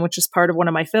organization, which is part of one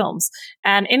of my films.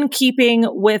 And in keeping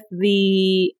with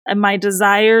my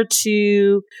desire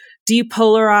to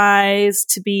depolarize,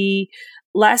 to be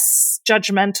less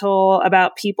judgmental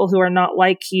about people who are not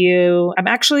like you, I'm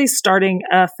actually starting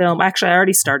a film. Actually, I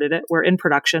already started it. We're in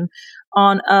production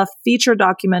on a feature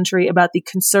documentary about the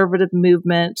conservative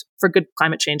movement for good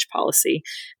climate change policy.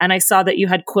 And I saw that you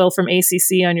had Quill from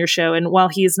ACC on your show. And while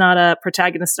he is not a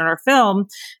protagonist in our film,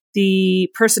 the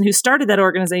person who started that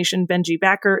organization, Benji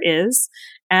Backer, is.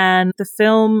 And the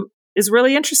film is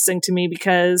really interesting to me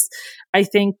because I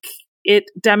think it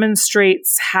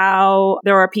demonstrates how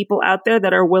there are people out there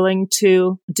that are willing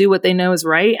to do what they know is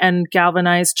right and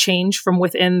galvanize change from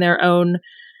within their own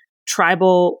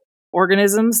tribal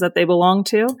organisms that they belong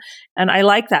to. And I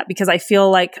like that because I feel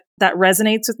like that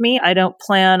resonates with me. I don't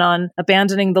plan on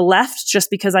abandoning the left just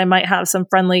because I might have some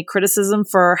friendly criticism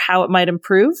for how it might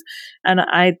improve. And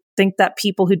I think that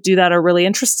people who do that are really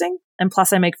interesting. And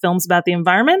plus, I make films about the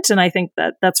environment. And I think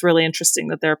that that's really interesting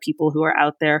that there are people who are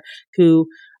out there who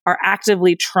are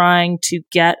actively trying to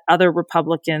get other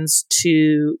Republicans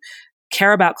to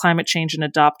care about climate change and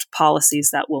adopt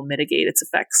policies that will mitigate its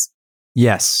effects.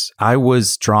 Yes, I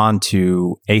was drawn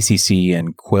to ACC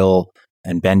and Quill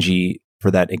and Benji for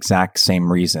that exact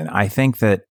same reason. I think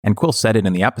that, and Quill said it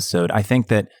in the episode, I think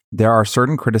that there are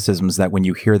certain criticisms that when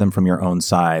you hear them from your own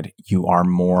side, you are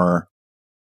more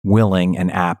willing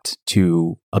and apt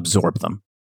to absorb them.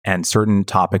 And certain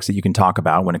topics that you can talk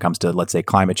about when it comes to, let's say,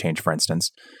 climate change, for instance,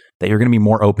 that you're going to be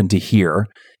more open to hear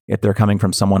if they're coming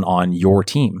from someone on your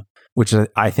team, which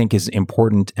I think is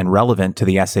important and relevant to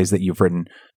the essays that you've written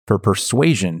for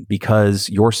Persuasion, because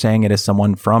you're saying it as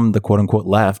someone from the quote unquote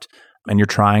left, and you're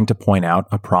trying to point out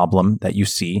a problem that you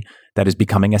see that is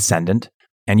becoming ascendant.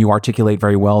 And you articulate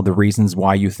very well the reasons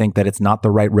why you think that it's not the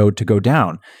right road to go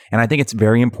down. And I think it's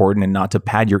very important, and not to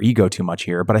pad your ego too much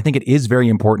here, but I think it is very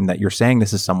important that you're saying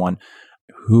this is someone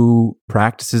who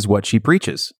practices what she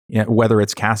preaches, whether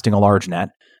it's casting a large net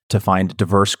to find a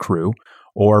diverse crew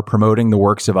or promoting the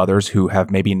works of others who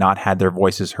have maybe not had their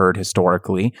voices heard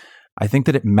historically, I think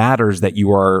that it matters that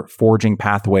you are forging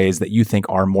pathways that you think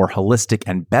are more holistic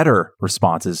and better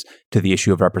responses to the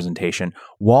issue of representation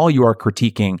while you are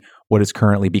critiquing what is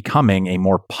currently becoming a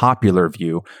more popular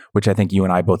view, which I think you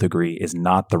and I both agree is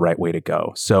not the right way to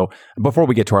go. So before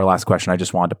we get to our last question, I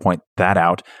just wanted to point that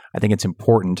out. I think it's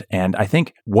important. And I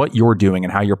think what you're doing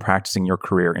and how you're practicing your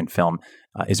career in film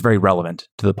is very relevant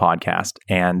to the podcast.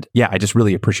 And yeah, I just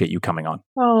really appreciate you coming on.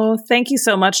 Oh, thank you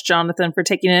so much, Jonathan, for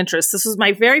taking an interest. This was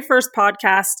my very first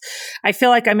podcast. I feel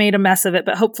like I made a mess of it,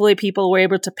 but hopefully people were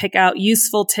able to pick out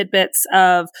useful tidbits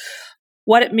of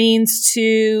what it means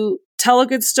to tell a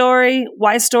good story,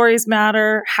 why stories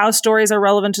matter, how stories are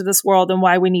relevant to this world, and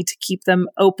why we need to keep them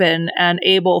open and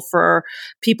able for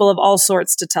people of all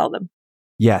sorts to tell them.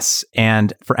 Yes.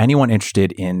 And for anyone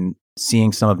interested in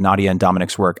seeing some of Nadia and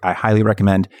Dominic's work, I highly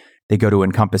recommend they go to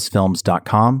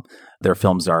encompassfilms.com. Their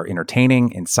films are entertaining,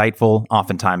 insightful,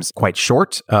 oftentimes quite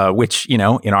short, which, in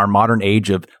our modern age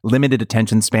of limited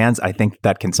attention spans, I think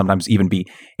that can sometimes even be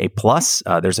a plus.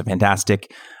 There's a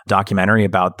fantastic documentary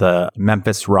about the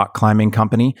Memphis rock climbing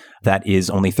company that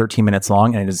is only 13 minutes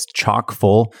long, and it is chock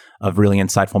full of really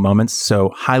insightful moments.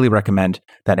 So highly recommend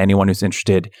that anyone who's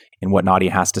interested in what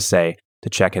Nadia has to say to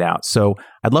check it out. So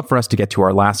I'd love for us to get to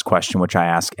our last question, which I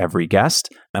ask every guest.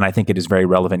 And I think it is very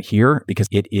relevant here because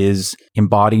it is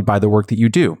embodied by the work that you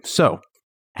do. So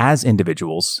as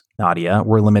individuals, Nadia,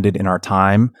 we're limited in our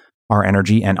time, our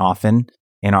energy, and often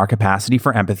in our capacity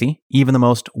for empathy. Even the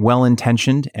most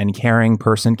well-intentioned and caring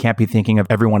person can't be thinking of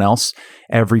everyone else,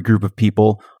 every group of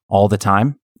people all the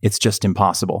time. It's just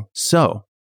impossible. So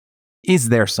is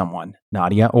there someone,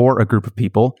 Nadia, or a group of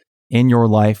people in your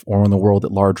life or in the world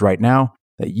at large right now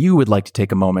that you would like to take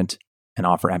a moment and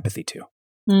offer empathy to?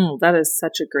 That is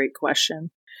such a great question.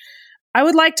 I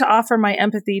would like to offer my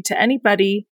empathy to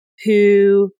anybody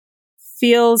who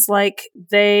feels like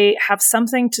they have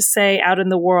something to say out in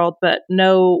the world, but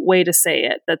no way to say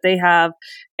it, that they have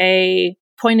a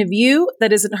point of view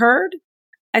that isn't heard.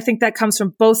 I think that comes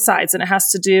from both sides, and it has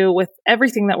to do with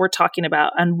everything that we're talking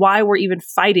about and why we're even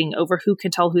fighting over who can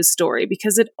tell whose story,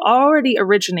 because it already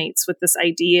originates with this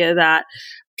idea that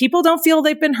people don't feel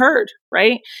they've been heard,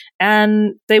 right?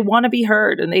 And they want to be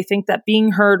heard, and they think that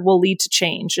being heard will lead to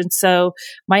change. And so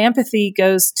my empathy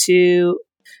goes to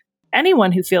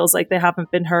anyone who feels like they haven't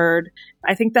been heard.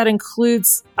 I think that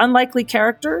includes unlikely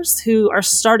characters who are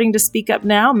starting to speak up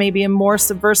now, maybe in more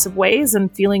subversive ways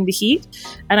and feeling the heat.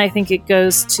 And I think it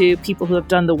goes to people who have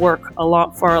done the work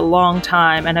for a long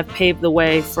time and have paved the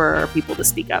way for people to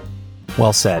speak up.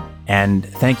 Well said. And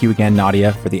thank you again,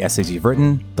 Nadia, for the essays you've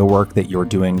written, the work that you're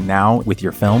doing now with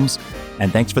your films,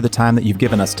 and thanks for the time that you've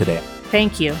given us today.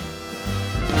 Thank you.